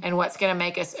and what's going to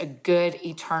make us a good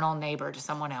eternal neighbor to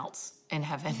someone else in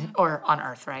heaven or on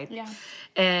earth, right? Yeah.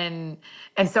 And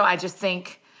so I just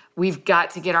think we've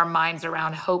got to get our minds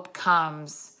around hope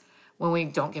comes when we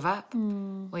don't give up.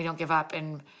 We don't give up.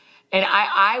 And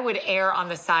I would err on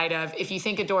the side of, if you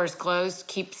think a door is closed,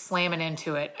 keep slamming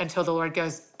into it until the Lord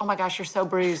goes, oh my gosh, you're so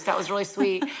bruised. That was really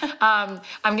sweet. I'm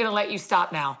going to let you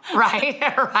stop now. Right.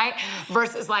 Right.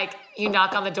 Versus like you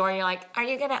knock on the door and you're like, are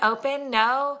you going to open?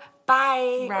 No.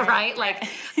 Bye. Right. Like,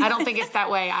 I don't think it's that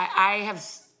way. I have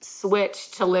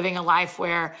switched to living a life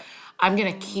where I'm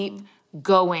going to keep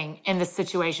going in the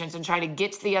situations and try to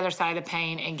get to the other side of the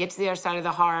pain and get to the other side of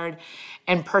the hard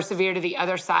and persevere to the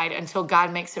other side until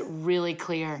God makes it really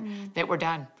clear that we're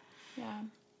done. Yeah.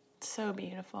 So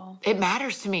beautiful. It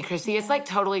matters to me, Christy. It's like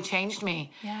totally changed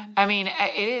me. Yeah. I mean,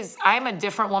 it is. I'm a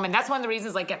different woman. That's one of the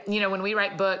reasons, like, when we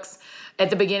write books, at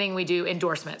the beginning we do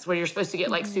endorsements where you're supposed to get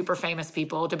like super famous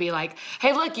people to be like,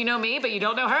 hey, look, you know me, but you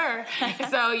don't know her.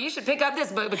 So you should pick up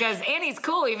this book because Annie's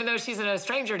cool, even though she's a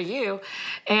stranger to you.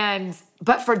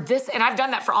 But for this, and I've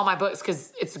done that for all my books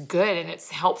because it's good and it's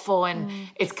helpful and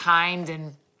it's kind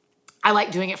and I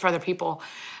like doing it for other people.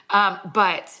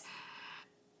 But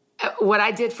what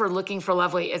I did for Looking for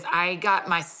Lovely is I got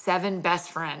my 7 best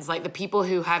friends, like the people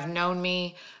who have known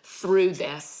me through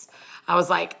this. I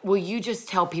was like, will you just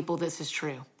tell people this is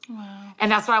true? Wow.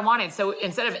 And that's what I wanted. So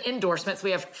instead of endorsements, we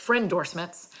have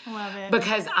friend-endorsements. Love it.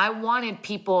 Because I wanted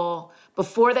people,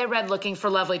 before they read Looking for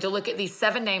Lovely, to look at these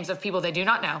 7 names of people they do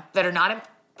not know, that are not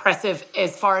impressive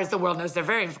as far as the world knows. They're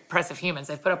very impressive humans.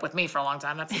 They've put up with me for a long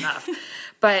time. That's enough.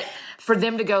 But for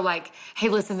them to go like, hey,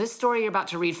 listen, this story you're about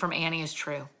to read from Annie is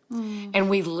true. And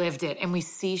we lived it. And we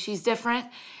see she's different.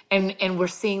 And we're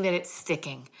seeing that it's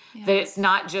sticking. Yeah. That it's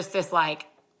not just this like,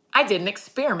 I did an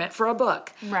experiment for a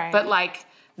book. Right. But like,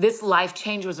 this life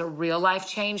change was a real life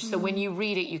change. So when you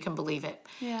read it, you can believe it.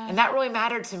 Yeah. And that really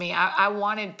mattered to me. I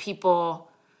want people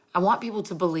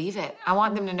to believe it. I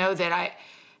want them to know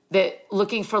that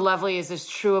Looking for Lovely is as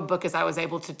true a book as I was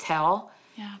able to tell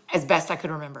as best I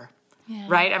could remember. Yeah.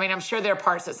 Right? I mean, I'm sure there are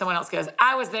parts that someone else goes,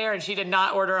 I was there and she did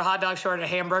not order a hot dog, she ordered a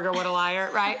hamburger, what a liar,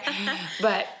 right?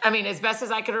 But I mean, as best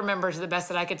as I could remember, to the best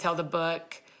that I could tell the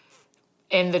book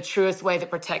in the truest way that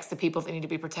protects the people that need to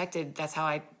be protected, that's how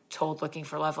I told Looking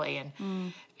for Lovely.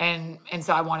 And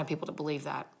so I wanted people to believe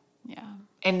that. Yeah.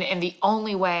 And the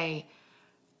only way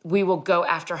we will go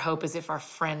after hope is if our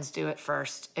friends do it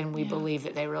first and we believe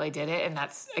that they really did it. And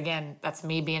that's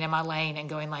me being in my lane and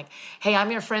going like, hey,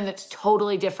 I'm your friend that's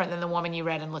totally different than the woman you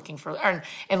read in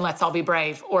in Let's All Be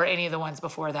Brave or any of the ones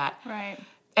before that. Right.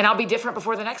 And I'll be different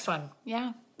before the next one.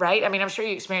 Yeah. Right? I mean, I'm sure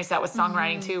you experienced that with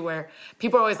songwriting too, where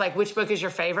people are always like, which book is your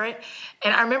favorite?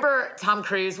 And I remember Tom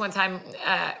Cruise one time,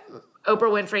 Oprah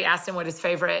Winfrey asked him what his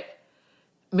favorite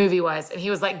movie was. And he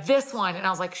was like, this one. And I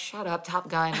was like, shut up, Top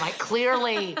Gun. Like,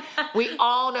 clearly, we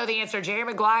all know the answer. Jerry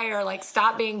Maguire, like,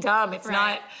 stop being dumb. It's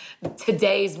not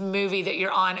today's movie that you're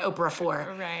on Oprah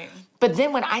for. Right. But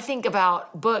then when I think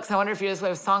about books, I wonder if you're this way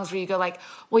with songs where you go like,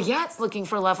 well, yeah, it's Looking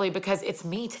for Lovely because it's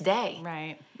me today.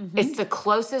 Right. Mm-hmm. It's the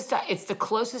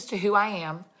closest to who I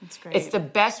am. That's great. It's the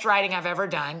best writing I've ever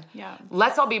done. Yeah.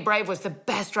 Let's All Be Brave was the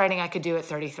best writing I could do at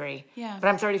 33. Yeah. But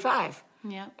I'm 35.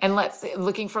 Yeah. And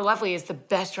Looking for Lovely is the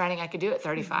best writing I could do at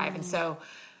 35. And so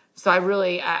So I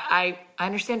really, I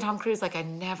understand Tom Cruise like I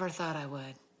never thought I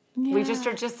would. Yeah. We just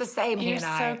are just the same, he and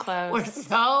I. You're so close. We're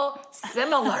so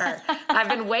similar. I've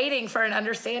been waiting for an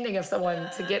understanding of someone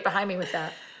to get behind me with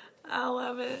that. I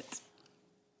love it.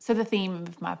 So the theme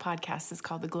of my podcast is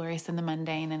called The Glorious and the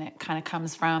Mundane, and it kind of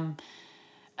comes from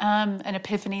an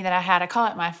epiphany that I had. I call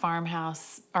it my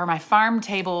farmhouse or my farm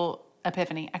table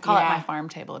epiphany. I call it my farm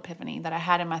table epiphany that I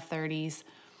had in my 30s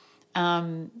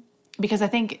because I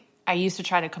think I used to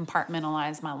try to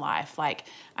compartmentalize my life. Like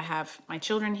I have my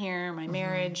children here, my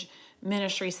marriage,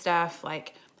 ministry stuff,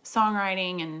 like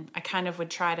songwriting, and I kind of would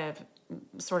try to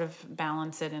sort of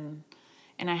balance it. And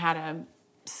I had a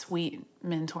sweet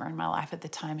mentor in my life at the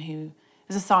time who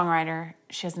is a songwriter.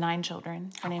 She has 9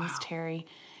 children. Her name is Terry.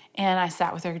 And I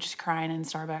sat with her just crying in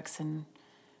Starbucks and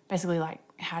basically like,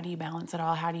 how do you balance it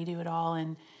all? How do you do it all?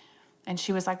 And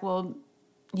she was like, well,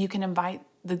 you can invite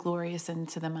the glorious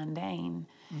into the mundane.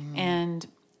 And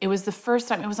it was the first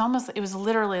time, it was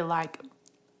literally like,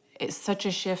 it's such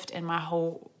a shift in my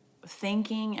whole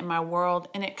thinking and my world.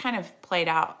 And it kind of played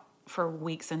out for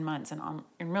weeks and months and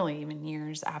really even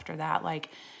years after that. Like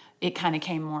it kind of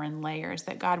came more in layers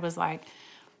that God was like,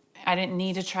 I didn't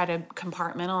need to try to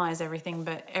compartmentalize everything,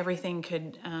 but everything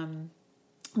could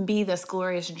be this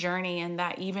glorious journey. And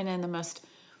that even in the most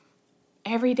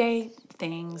everyday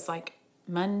things like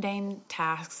mundane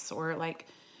tasks or like,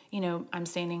 I'm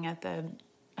standing at the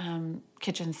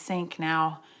kitchen sink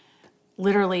now.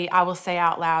 Literally, I will say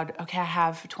out loud, okay, I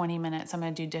have 20 minutes. I'm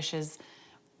going to do dishes.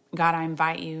 God, I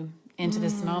invite you into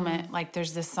this moment. Like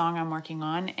there's this song I'm working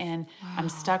on and I'm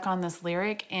stuck on this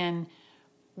lyric and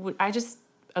I just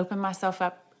open myself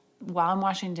up while I'm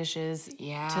washing dishes to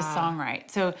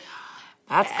songwrite. So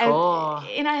that's cool.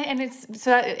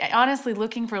 Honestly,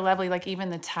 looking for Lovely, like even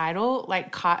the title,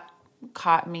 like caught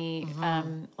me,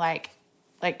 like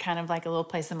kind of like a little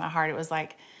place in my heart. It was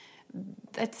like,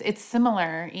 it's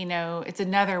similar, it's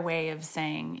another way of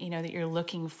saying, that you're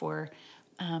looking for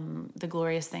the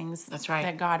glorious things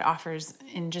that God offers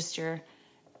in just your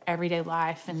everyday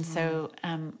life. And so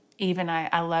even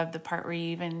I love the part where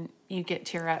you get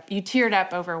teared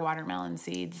up over watermelon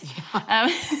seeds.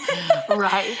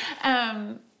 Right.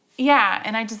 And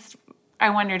I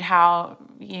wondered how,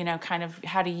 kind of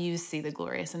how do you see the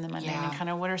glorious and the mundane and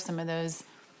kind of what are some of those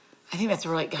I think that's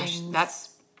really,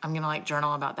 I'm going to like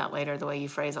journal about that later, the way you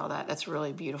phrase all that. That's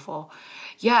really beautiful.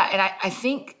 Yeah. And I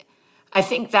think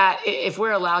that if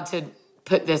we're allowed to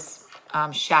put this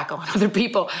shackle on other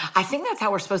people, I think that's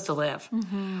how we're supposed to live.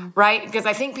 Right. Because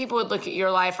I think people would look at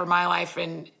your life or my life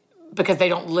and because they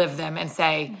don't live them and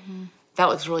say, that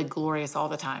looks really glorious all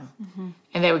the time.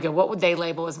 And they would go, what would they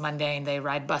label as mundane? They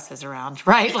ride buses around,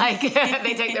 right? Like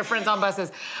they take their friends on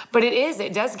buses. But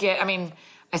it does get,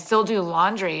 I still do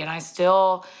laundry and I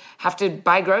still have to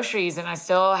buy groceries and I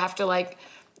still have to like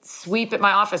sweep at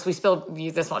my office. This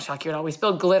won't shock you at all. We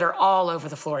spilled glitter all over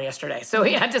the floor yesterday. So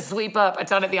we had to sweep up a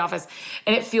ton at the office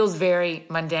and it feels very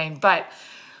mundane. But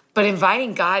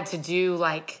inviting God to do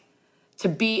to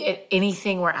be at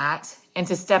anything we're at and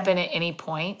to step in at any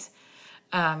point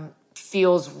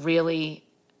feels really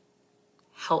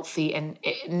healthy and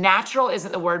natural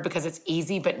isn't the word because it's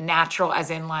easy, but natural as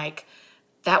in like,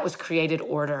 that was created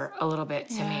order a little bit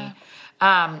to me.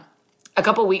 A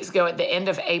couple weeks ago at the end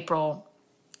of April,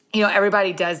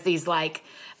 everybody does these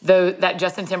that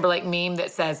Justin Timberlake meme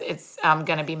that says it's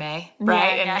gonna be May,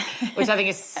 right? Yeah. And, which I think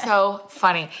is so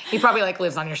funny. He probably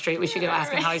lives on your street. We should go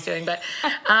ask him how he's doing. But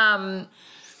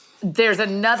there's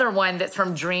another one that's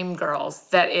from Dreamgirls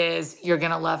that is You're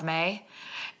Gonna Love May.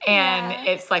 And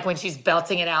it's like when she's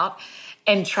belting it out.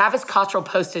 And Travis Cottrell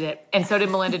posted it, and so did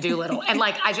Melinda Doolittle. And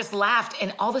I just laughed,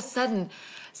 and all of a sudden,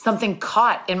 something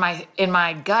caught in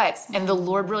my guts, and the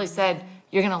Lord really said,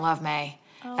 "You're gonna love May."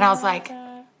 And I was like,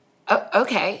 oh,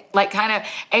 "Okay." Kind of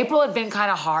April had been kind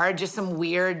of hard, just some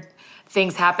weird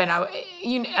things happen.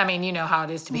 You know how it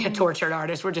is to be a tortured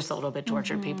artist. We're just a little bit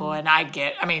tortured people, and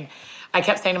I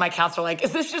kept saying to my counselor,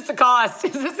 is this just the cost?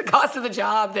 Is this the cost of the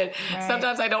job that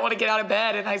sometimes I don't want to get out of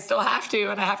bed and I still have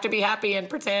to, and I have to be happy and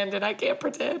pretend, and I can't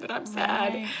pretend, and I'm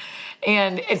sad. Right.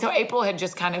 And so April had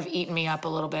just kind of eaten me up a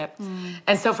little bit.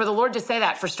 And so for the Lord to say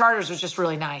that, for starters, was just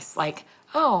really nice.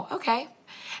 Oh, okay.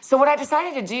 So what I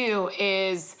decided to do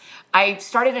is I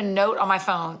started a note on my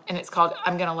phone, and it's called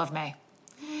I'm Gonna Love May.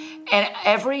 And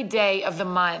every day of the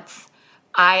month,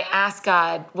 I ask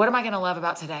God, what am I going to love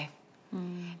about today?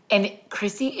 And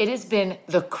Christy, it has been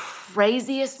the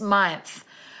craziest month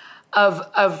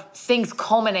of things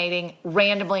culminating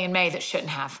randomly in May that shouldn't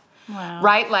have. Wow.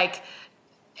 Right?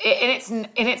 And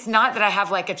it's not that I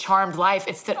have a charmed life.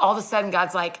 It's that all of a sudden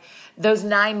God's those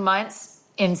 9 months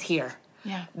ends here.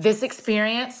 Yeah. This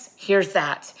experience, here's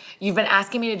that. You've been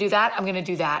asking me to do that. I'm going to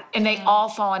do that. And they all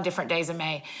fall on different days of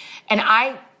May. And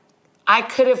I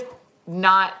could have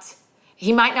not,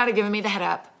 he might not have given me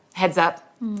the heads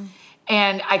up.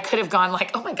 And I could have gone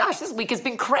like, oh my gosh, this week has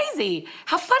been crazy.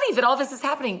 How funny that all this is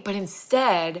happening. But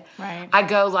instead, I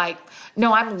go like,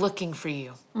 no, I'm looking for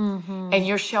you. And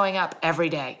you're showing up every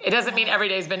day. It doesn't mean every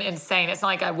day's been insane. It's not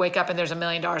like I wake up and there's $1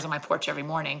 million on my porch every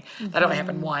morning. That only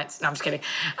happened once. No, I'm just kidding.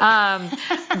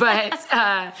 But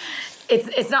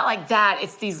it's not like that.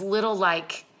 It's these little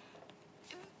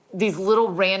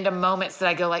random moments that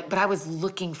I go like, but I was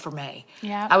looking for May.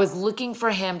 Yeah. I was looking for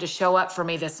him to show up for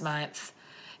me this month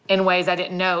in ways I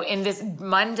didn't know. In this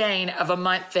mundane of a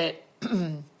month that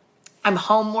I'm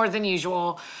home more than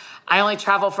usual. I only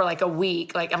travel for like a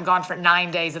week. Like I'm gone for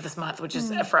 9 days of this month, which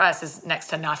is for us is next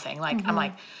to nothing. Like I'm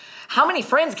like, how many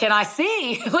friends can I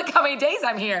see? Look how many days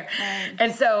I'm here. Right.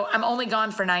 And so I'm only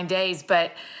gone for 9 days,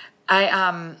 but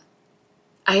I've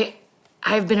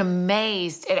been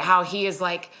amazed at how he is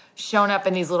like shown up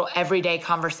in these little everyday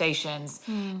conversations,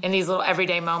 in these little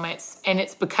everyday moments. And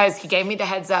it's because he gave me the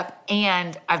heads up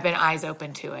and I've been eyes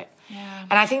open to it. Yeah.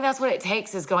 And I think that's what it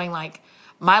takes is going like,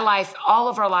 my life, all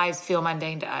of our lives feel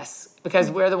mundane to us because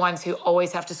we're the ones who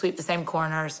always have to sweep the same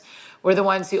corners. We're the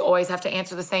ones who always have to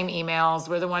answer the same emails.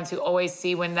 We're the ones who always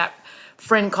see when that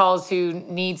friend calls who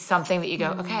needs something that you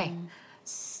go, okay,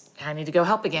 I need to go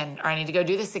help again, or I need to go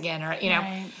do this again, or, you know,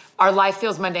 our life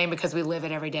feels mundane because we live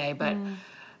it every day.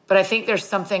 But I think there's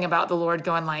something about the Lord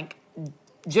going like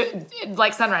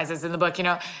sunrises in the book, you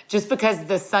know, just because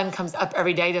the sun comes up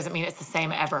every day doesn't mean it's the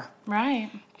same ever.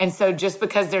 Right. And so just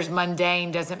because there's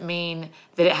mundane doesn't mean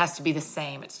that it has to be the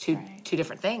same. It's two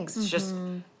different things. It's just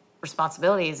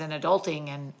responsibilities and adulting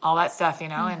and all that stuff, you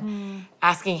know, and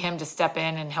asking him to step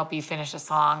in and help you finish a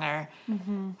song or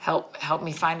help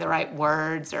me find the right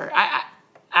words. Or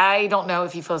I don't know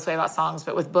if you feel this way about songs,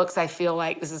 but with books, I feel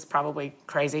like this is probably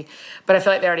crazy, but I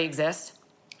feel like they already exist.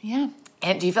 Yeah.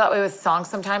 And do you feel that way with songs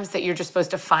sometimes, that you're just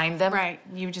supposed to find them? Right.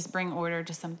 You just bring order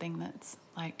to something that's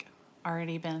like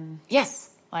already been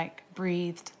like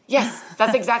breathed. Yes,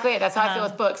 that's exactly it. That's how I feel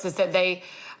with books, is that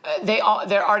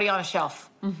they're already on a shelf.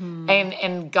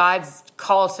 And God's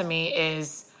call to me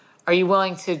is, are you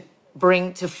willing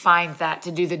to find that,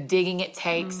 to do the digging it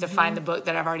takes to find the book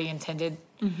that I've already intended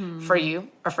for you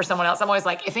or for someone else? I'm always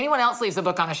like, if anyone else leaves a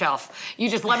book on a shelf, you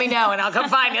just let me know and I'll come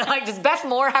find it. Like, does Beth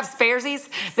Moore have sparesies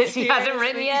that she hasn't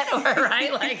written yet? Or,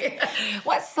 right? Like,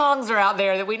 what songs are out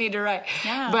there that we need to write?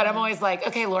 Yeah. But I'm always like,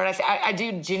 okay, Lord, I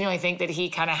do genuinely think that he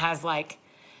kind of has like,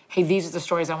 hey, these are the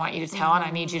stories I want you to tell, and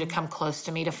I need you to come close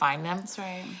to me to find them. That's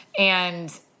right.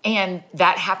 And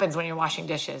that happens when you're washing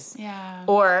dishes. Yeah.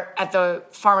 Or at the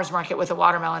farmer's market with a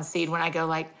watermelon seed, when I go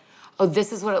like, oh,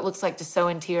 this is what it looks like to sow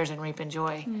in tears and reap in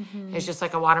joy. It's just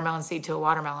like a watermelon seed to a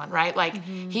watermelon, right? Like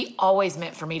he always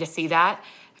meant for me to see that.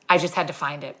 I just had to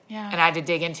find it. Yeah. And I had to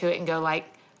dig into it and go like,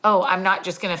 oh, I'm not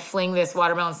just going to fling this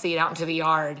watermelon seed out into the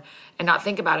yard and not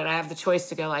think about it. I have the choice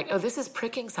to go like, oh, this is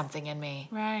pricking something in me.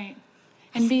 Right.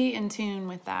 And be in tune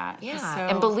with that. Yeah, So,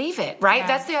 and believe it, right? Yeah.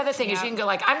 That's the other thing, is you can go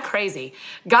like, I'm crazy.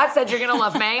 God said you're going to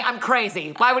love May. I'm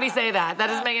crazy. Why would he say that? That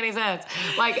doesn't make any sense.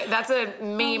 Like, that's a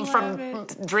meme from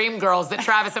Dream Girls that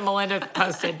Travis and Melinda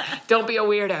posted. Don't be a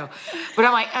weirdo. But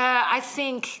I'm like, I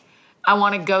think I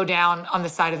want to go down on the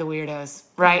side of the weirdos,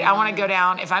 right? I want to go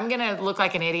down. If I'm going to look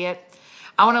like an idiot,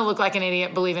 I want to look like an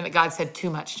idiot believing that God said too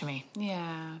much to me.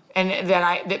 Yeah. And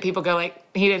that people go like,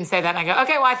 he didn't say that. And I go,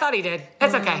 okay, well, I thought he did.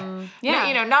 That's okay. Yeah. No,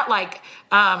 you know, not like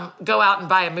go out and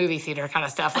buy a movie theater kind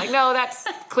of stuff. Like, no, that's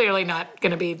clearly not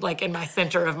going to be like in my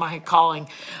center of my calling.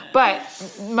 But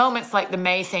moments like the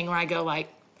May thing where I go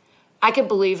like, I could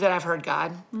believe that I've heard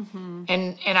God.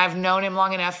 And I've known him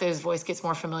long enough that his voice gets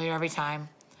more familiar every time.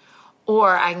 Or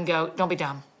I can go, don't be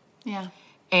dumb. Yeah.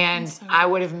 And I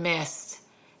would have missed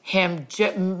him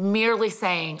merely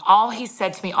saying, all he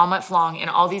said to me all month long in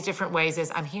all these different ways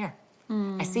is, I'm here.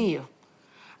 I see you.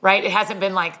 Right? It hasn't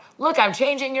been like, look, I'm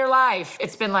changing your life.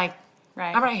 It's been like,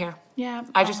 I'm right here. Yeah.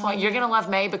 I just want, you're going to love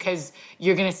May because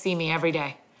you're going to see me every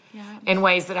day in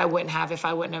ways that I wouldn't have if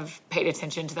I wouldn't have paid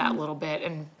attention to that little bit.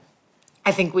 And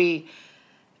I think we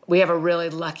have a really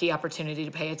lucky opportunity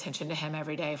to pay attention to him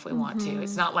every day if we want to.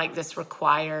 It's not like this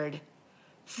required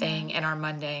thing in our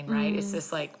mundane, right? It's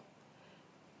just like,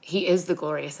 he is the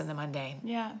glorious and the mundane.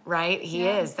 Yeah. Right? He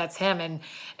is. That's him.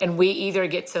 And we either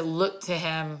get to look to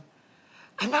him.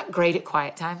 I'm not great at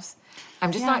quiet times.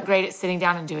 I'm just not great at sitting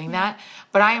down and doing that,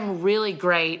 but I am really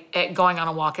great at going on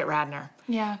a walk at Radnor.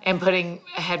 Yeah. And putting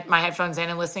my headphones in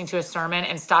and listening to a sermon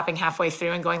and stopping halfway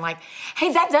through and going like,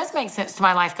 hey, that does make sense to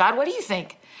my life, God. What do you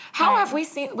think? How have we've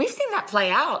seen that play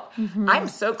out. I'm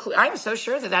so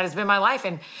sure that has been my life.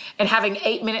 And having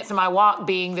 8 minutes of my walk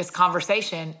being this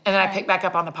conversation, and then I pick back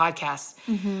up on the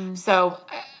podcast. So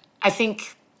I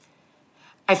think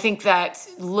that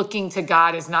looking to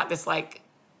God is not this like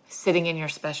sitting in your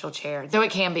special chair, though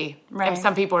it can be. Right. And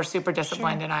some people are super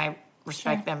disciplined and I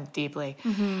respect them deeply.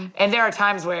 And there are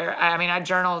times where, I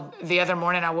journaled the other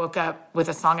morning. I woke up with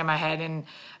a song in my head and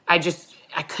I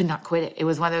could not quit it. It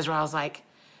was one of those where I was like,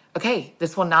 okay,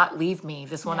 this will not leave me.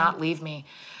 This will not leave me.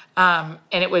 And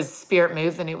it was Spirit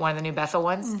Move, one of the New Bethel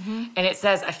ones. And it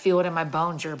says, I feel it in my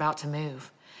bones, you're about to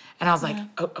move. And I was like,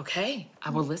 oh, okay,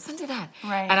 I will listen to that.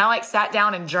 Right. And I like sat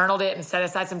down and journaled it and set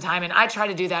aside some time. And I try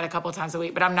to do that a couple of times a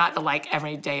week, but I'm not the like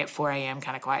every day at 4 a.m.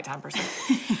 kind of quiet time person.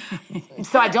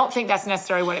 So I don't think that's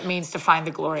necessarily what it means to find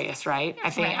the glorious, right?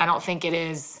 I don't think it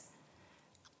is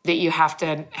that you have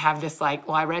to have this like,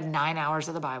 well, I read 9 hours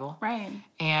of the Bible. Right.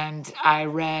 And I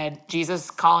read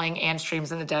Jesus Calling and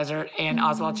Streams in the Desert and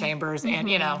Oswald Chambers. And,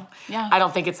 I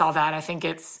don't think it's all that. I think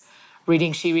it's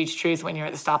reading She Reads Truth when you're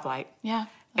at the stoplight. Yeah.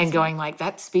 And going like,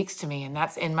 that speaks to me. And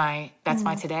that's my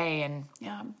today.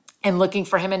 And looking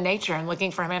for him in nature and looking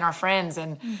for him in our friends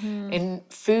and in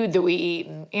food that we eat.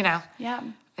 And,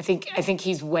 I think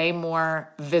he's way more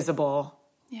visible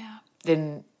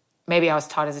than maybe I was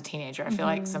taught as a teenager. I feel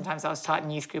like sometimes I was taught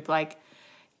in youth group, like,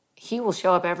 he will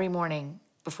show up every morning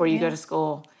before you go to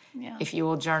school if you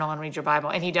will journal and read your Bible.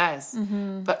 And he does.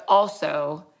 But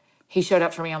also, he showed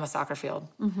up for me on the soccer field.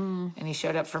 And he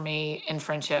showed up for me in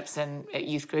friendships and at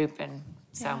youth group. And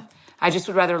so I just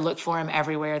would rather look for him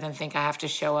everywhere than think I have to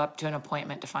show up to an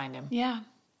appointment to find him. Yeah.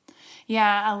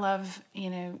 Yeah, I love,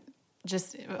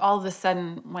 just all of a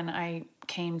sudden when I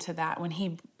came to that, when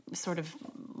he sort of,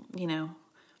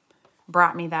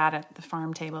 brought me that at the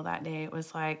farm table that day, it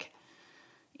was like,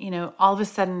 all of a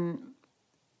sudden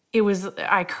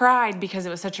I cried because it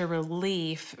was such a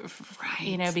relief,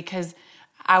 because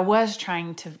I was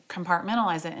trying to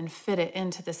compartmentalize it and fit it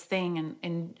into this thing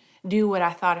and do what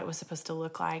I thought it was supposed to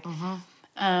look like.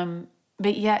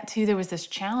 But yet too, there was this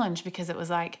challenge because it was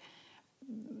like,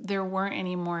 there weren't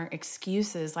any more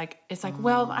excuses. Like, it's like,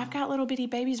 well, I've got little bitty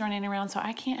babies running around, so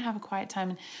I can't have a quiet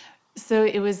time. So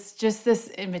it was just this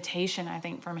invitation, I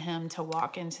think, from him to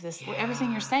walk into this,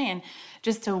 everything you're saying,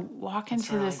 just to walk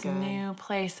into really this new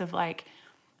place of like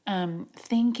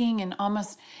thinking and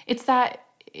almost,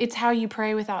 it's how you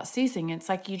pray without ceasing. It's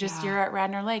like you're at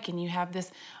Radnor Lake and you have this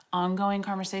ongoing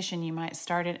conversation. You might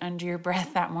start it under your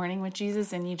breath that morning with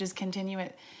Jesus and you just continue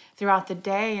it throughout the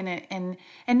day. And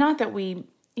not that we,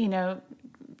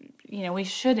 we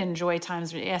should enjoy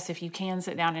times, yes, if you can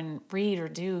sit down and read or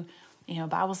do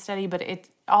Bible study, but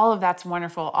all of that's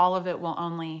wonderful. All of it will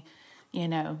only,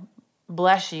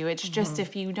 bless you. It's just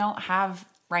if you don't have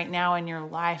right now in your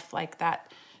life like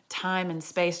that time and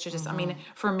space to just,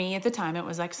 for me at the time, it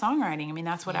was like songwriting.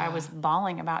 That's what I was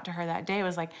bawling about to her that day. It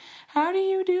was like, how do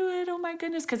you do it? Oh my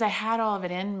goodness. Cause I had all of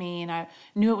it in me and I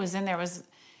knew it was in there. It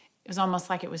was almost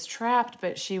like it was trapped,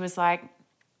 but she's like,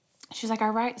 I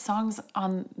write songs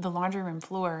on the laundry room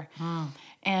floor.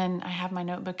 And I have my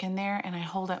notebook in there and I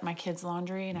hold up my kids'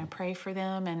 laundry and I pray for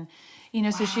them. And,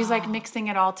 so she's like mixing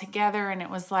it all together. And it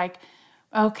was like,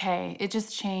 okay, it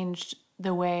just changed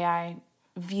the way I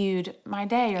viewed my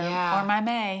day or my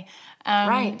May.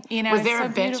 Right. Was there a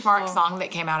benchmark beautiful song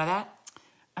that came out of that?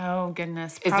 Oh,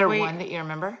 goodness. Is there one that you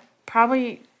remember?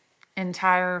 Probably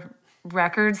entire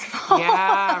records.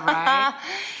 Yeah, right.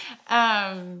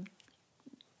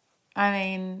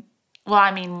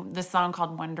 The song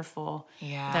called Wonderful,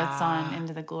 that's on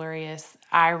Into the Glorious,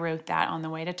 I wrote that on the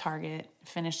way to Target,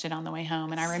 finished it on the way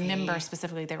home. And I remember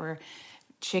specifically there were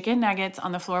chicken nuggets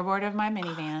on the floorboard of my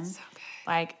minivan, so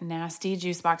like nasty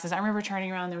juice boxes. I remember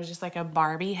turning around, there was just like a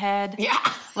Barbie head,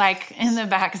 like in the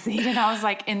back seat. And I was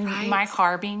like, my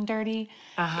car being dirty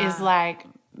is like,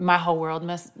 my whole world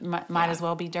might as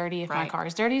well be dirty if my car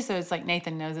is dirty. So it's like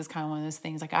Nathan knows it's kind of one of those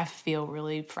things. Like I feel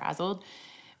really frazzled.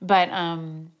 But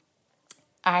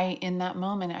in that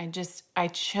moment, I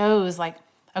chose like,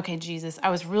 okay, Jesus, I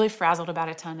was really frazzled about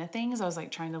a ton of things. I was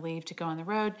like trying to leave to go on the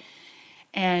road.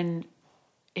 And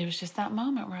it was just that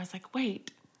moment where I was like,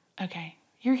 wait, okay,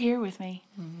 you're here with me.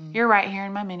 You're right here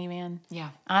in my minivan. Yeah.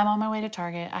 I'm on my way to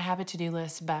Target. I have a to-do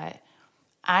list, but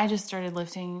I just started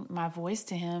lifting my voice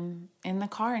to him in the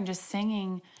car and just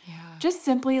singing, just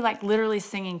simply like literally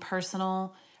singing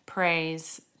personal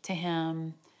praise to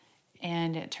him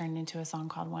and it turned into a song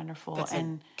called Wonderful. That's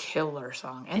and a killer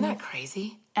song. Isn't that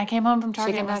crazy? I came home from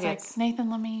Target Chicken and was nuggets. like, Nathan,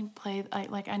 let me play,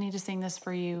 like, I need to sing this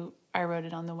for you. I wrote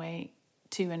it on the way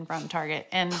to and from Target.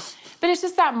 But it's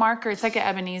just that marker. It's like an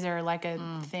Ebenezer, like a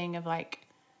thing of like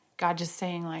God just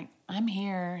saying like, I'm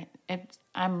here.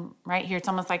 I'm right here. It's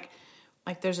almost like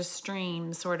there's a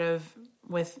stream sort of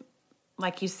with,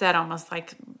 like you said, almost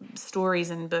like stories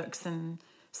and books and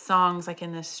songs like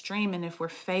in this stream. And if we're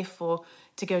faithful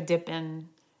to go dip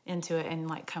into it and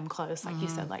like come close, like you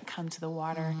said, like come to the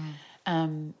water,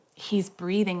 he's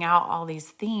breathing out all these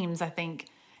themes, I think,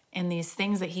 and these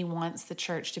things that he wants the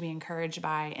church to be encouraged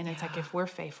by. And it's like, if we're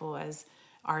faithful as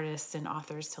artists and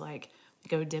authors to like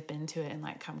go dip into it and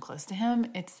like come close to him,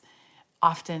 it's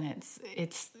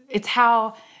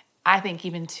how I think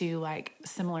even to like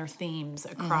similar themes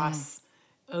across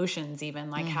oceans, even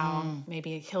like how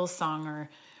maybe a Hillsong or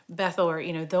Bethel or,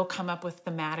 they'll come up with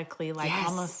thematically like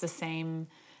almost the same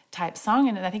type song.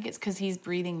 And I think it's because he's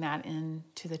breathing that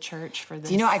into the church for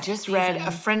this. I just read,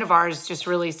 a friend of ours just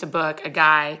released a book, a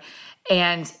guy,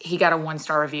 and he got a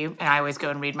 1-star review. And I always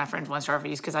go and read my friend's 1-star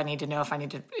reviews because I need to know if I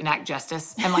need to enact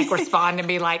justice and like respond and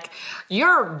be like,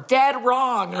 you're dead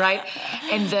wrong, right?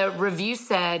 And the review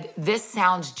said, this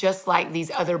sounds just like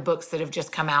these other books that have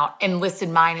just come out, and listed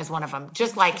mine as one of them.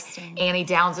 Just like Annie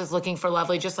Downs is Looking for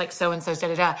Lovely, just like so-and-so,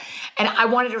 da-da-da. And I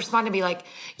wanted to respond and be like,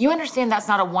 you understand that's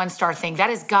not a 1-star thing.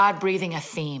 That is God breathing a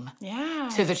theme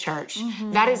to the church.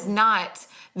 That is not,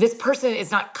 this person is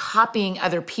not copying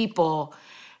other people,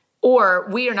 or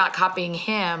we are not copying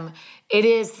him. It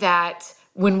is that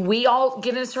when we all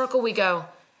get in a circle, we go,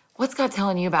 what's God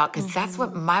telling you about? Because that's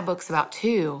what my book's about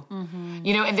too.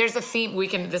 And there's a theme,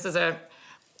 this is a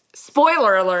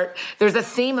spoiler alert, there's a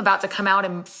theme about to come out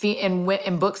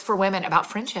in books for women about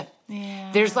friendship.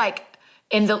 There's like,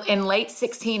 in late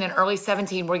 16 and early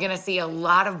 17, we're going to see a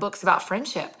lot of books about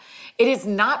friendship. It is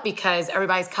not because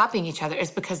everybody's copying each other.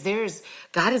 It's because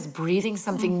God is breathing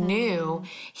something new.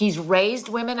 He's raised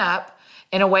women up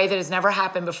in a way that has never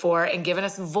happened before and given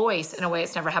us voice in a way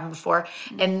it's never happened before.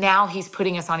 And now he's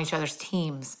putting us on each other's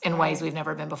teams in ways we've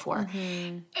never been before.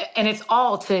 And it's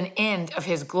all to an end of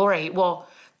his glory. Well,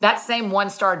 that same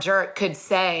 1-star jerk could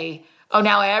say, oh,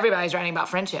 now everybody's writing about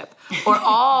friendship, or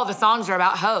all the songs are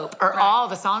about hope, or all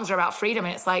the songs are about freedom.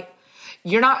 And it's like,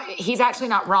 he's actually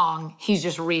not wrong. He's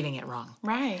just reading it wrong.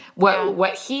 Right.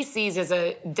 What he sees as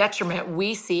a detriment,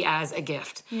 we see as a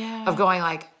gift of going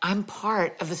like, I'm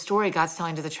part of the story God's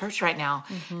telling to the church right now.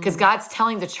 Because God's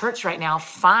telling the church right now,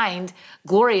 find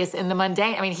glorious in the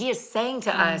mundane. I mean, he is saying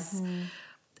to us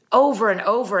over and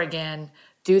over again,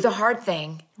 do the hard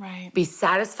thing, be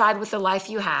satisfied with the life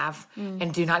you have,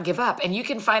 and do not give up. And you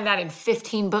can find that in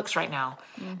 15 books right now.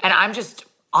 And I'm just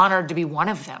honored to be one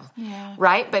of them,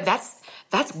 right? But that's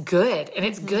good. And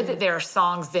it's good that there are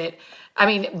songs that, I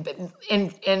mean,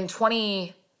 in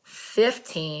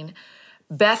 2015,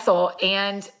 Bethel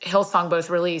and Hillsong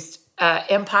both released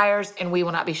Empires and We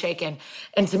Will Not Be Shaken.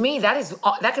 And to me,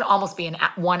 that can almost be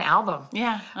one album.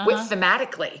 With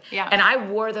thematically. And I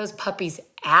wore those puppies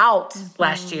out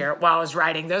last year while I was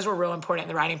writing. Those were real important in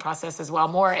the writing process as well.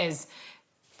 More as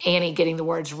Annie getting the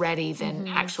words ready than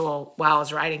actual while I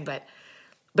was writing. But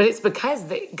it's because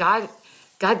God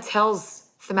tells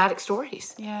thematic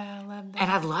stories. Yeah, I love that.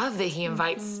 And I love that he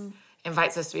invites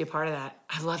us to be a part of that.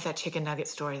 I love that chicken nugget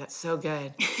story. That's so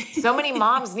good. So many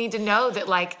moms need to know that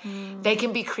like they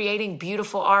can be creating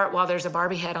beautiful art while there's a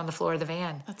Barbie head on the floor of the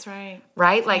van. That's right.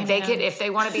 Right? Like they could, if they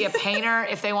want to be a painter,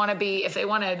 if they want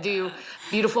to do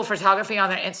beautiful photography on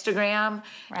their Instagram,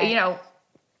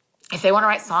 if they want to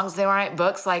write songs, they want to write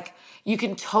books, like you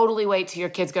can totally wait till your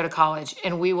kids go to college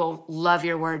and we will love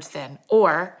your words then.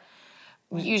 Or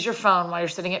use your phone while you're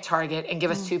sitting at Target and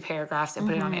give us 2 paragraphs and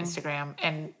put it on Instagram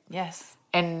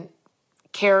and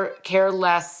care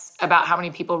less about how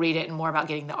many people read it and more about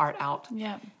getting the art out.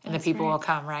 And the people will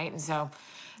come, right? And so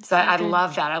I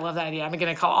love that. I love that idea. I'm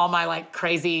going to call all my like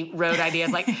crazy road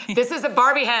ideas like, this is a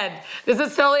Barbie head. This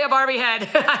is totally a Barbie head.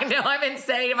 I know I'm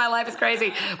insane and my life is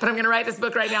crazy, but I'm going to write this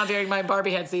book right now during my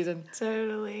Barbie head season.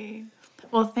 Totally.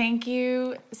 Well, thank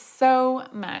you so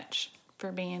much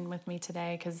for being with me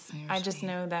today, because I just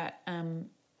know that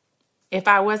if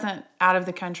I wasn't out of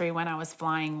the country when I was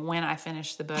flying, when I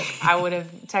finished the book, I would have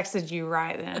texted you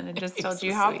right then and just told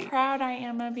you how proud I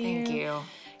am of you. Thank you.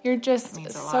 You're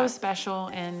just so special,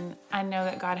 and I know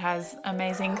that God has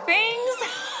amazing things.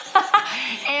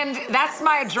 And that's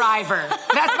my driver.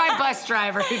 That's my bus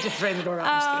driver who just ran the door.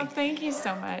 Oh, thank you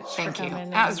so much. Thank you.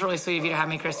 That was really sweet of you to have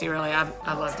me, Christy. Really,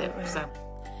 I loved it. So.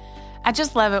 I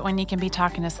just love it when you can be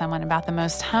talking to someone about the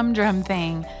most humdrum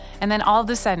thing And then all of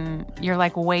a sudden, you're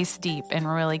like waist deep in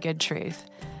really good truth.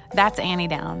 That's Annie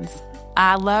Downs.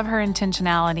 I love her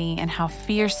intentionality and how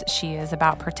fierce she is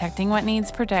about protecting what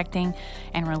needs protecting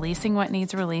and releasing what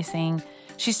needs releasing.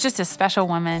 She's just a special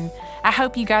woman. I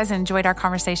hope you guys enjoyed our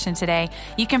conversation today.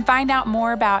 You can find out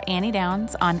more about Annie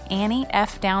Downs on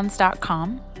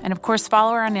AnnieFDowns.com. And of course,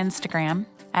 follow her on Instagram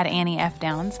at Annie F.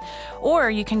 Downs. Or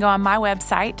you can go on my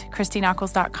website,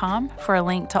 ChristyKnuckles.com, for a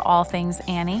link to all things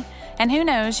Annie. And who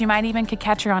knows, you might even could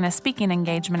catch her on a speaking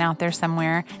engagement out there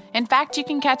somewhere. In fact, you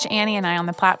can catch Annie and I on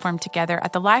the platform together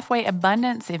at the Lifeway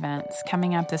Abundance events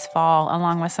coming up this fall,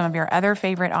 along with some of your other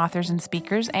favorite authors and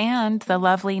speakers and the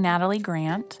lovely Natalie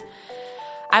Grant.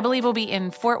 I believe we'll be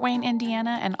in Fort Wayne,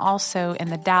 Indiana, and also in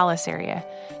the Dallas area.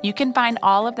 You can find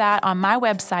all of that on my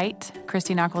website,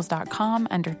 ChristyKnuckles.com,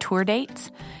 under tour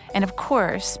dates. And of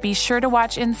course, be sure to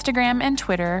watch Instagram and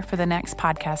Twitter for the next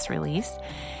podcast release.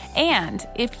 And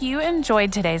if you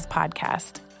enjoyed today's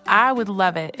podcast, I would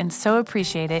love it and so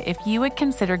appreciate it if you would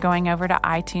consider going over to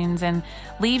iTunes and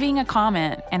leaving a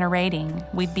comment and a rating.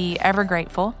 We'd be ever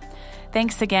grateful.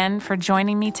 Thanks again for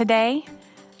joining me today.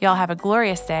 Y'all have a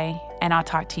glorious day, and I'll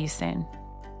talk to you soon.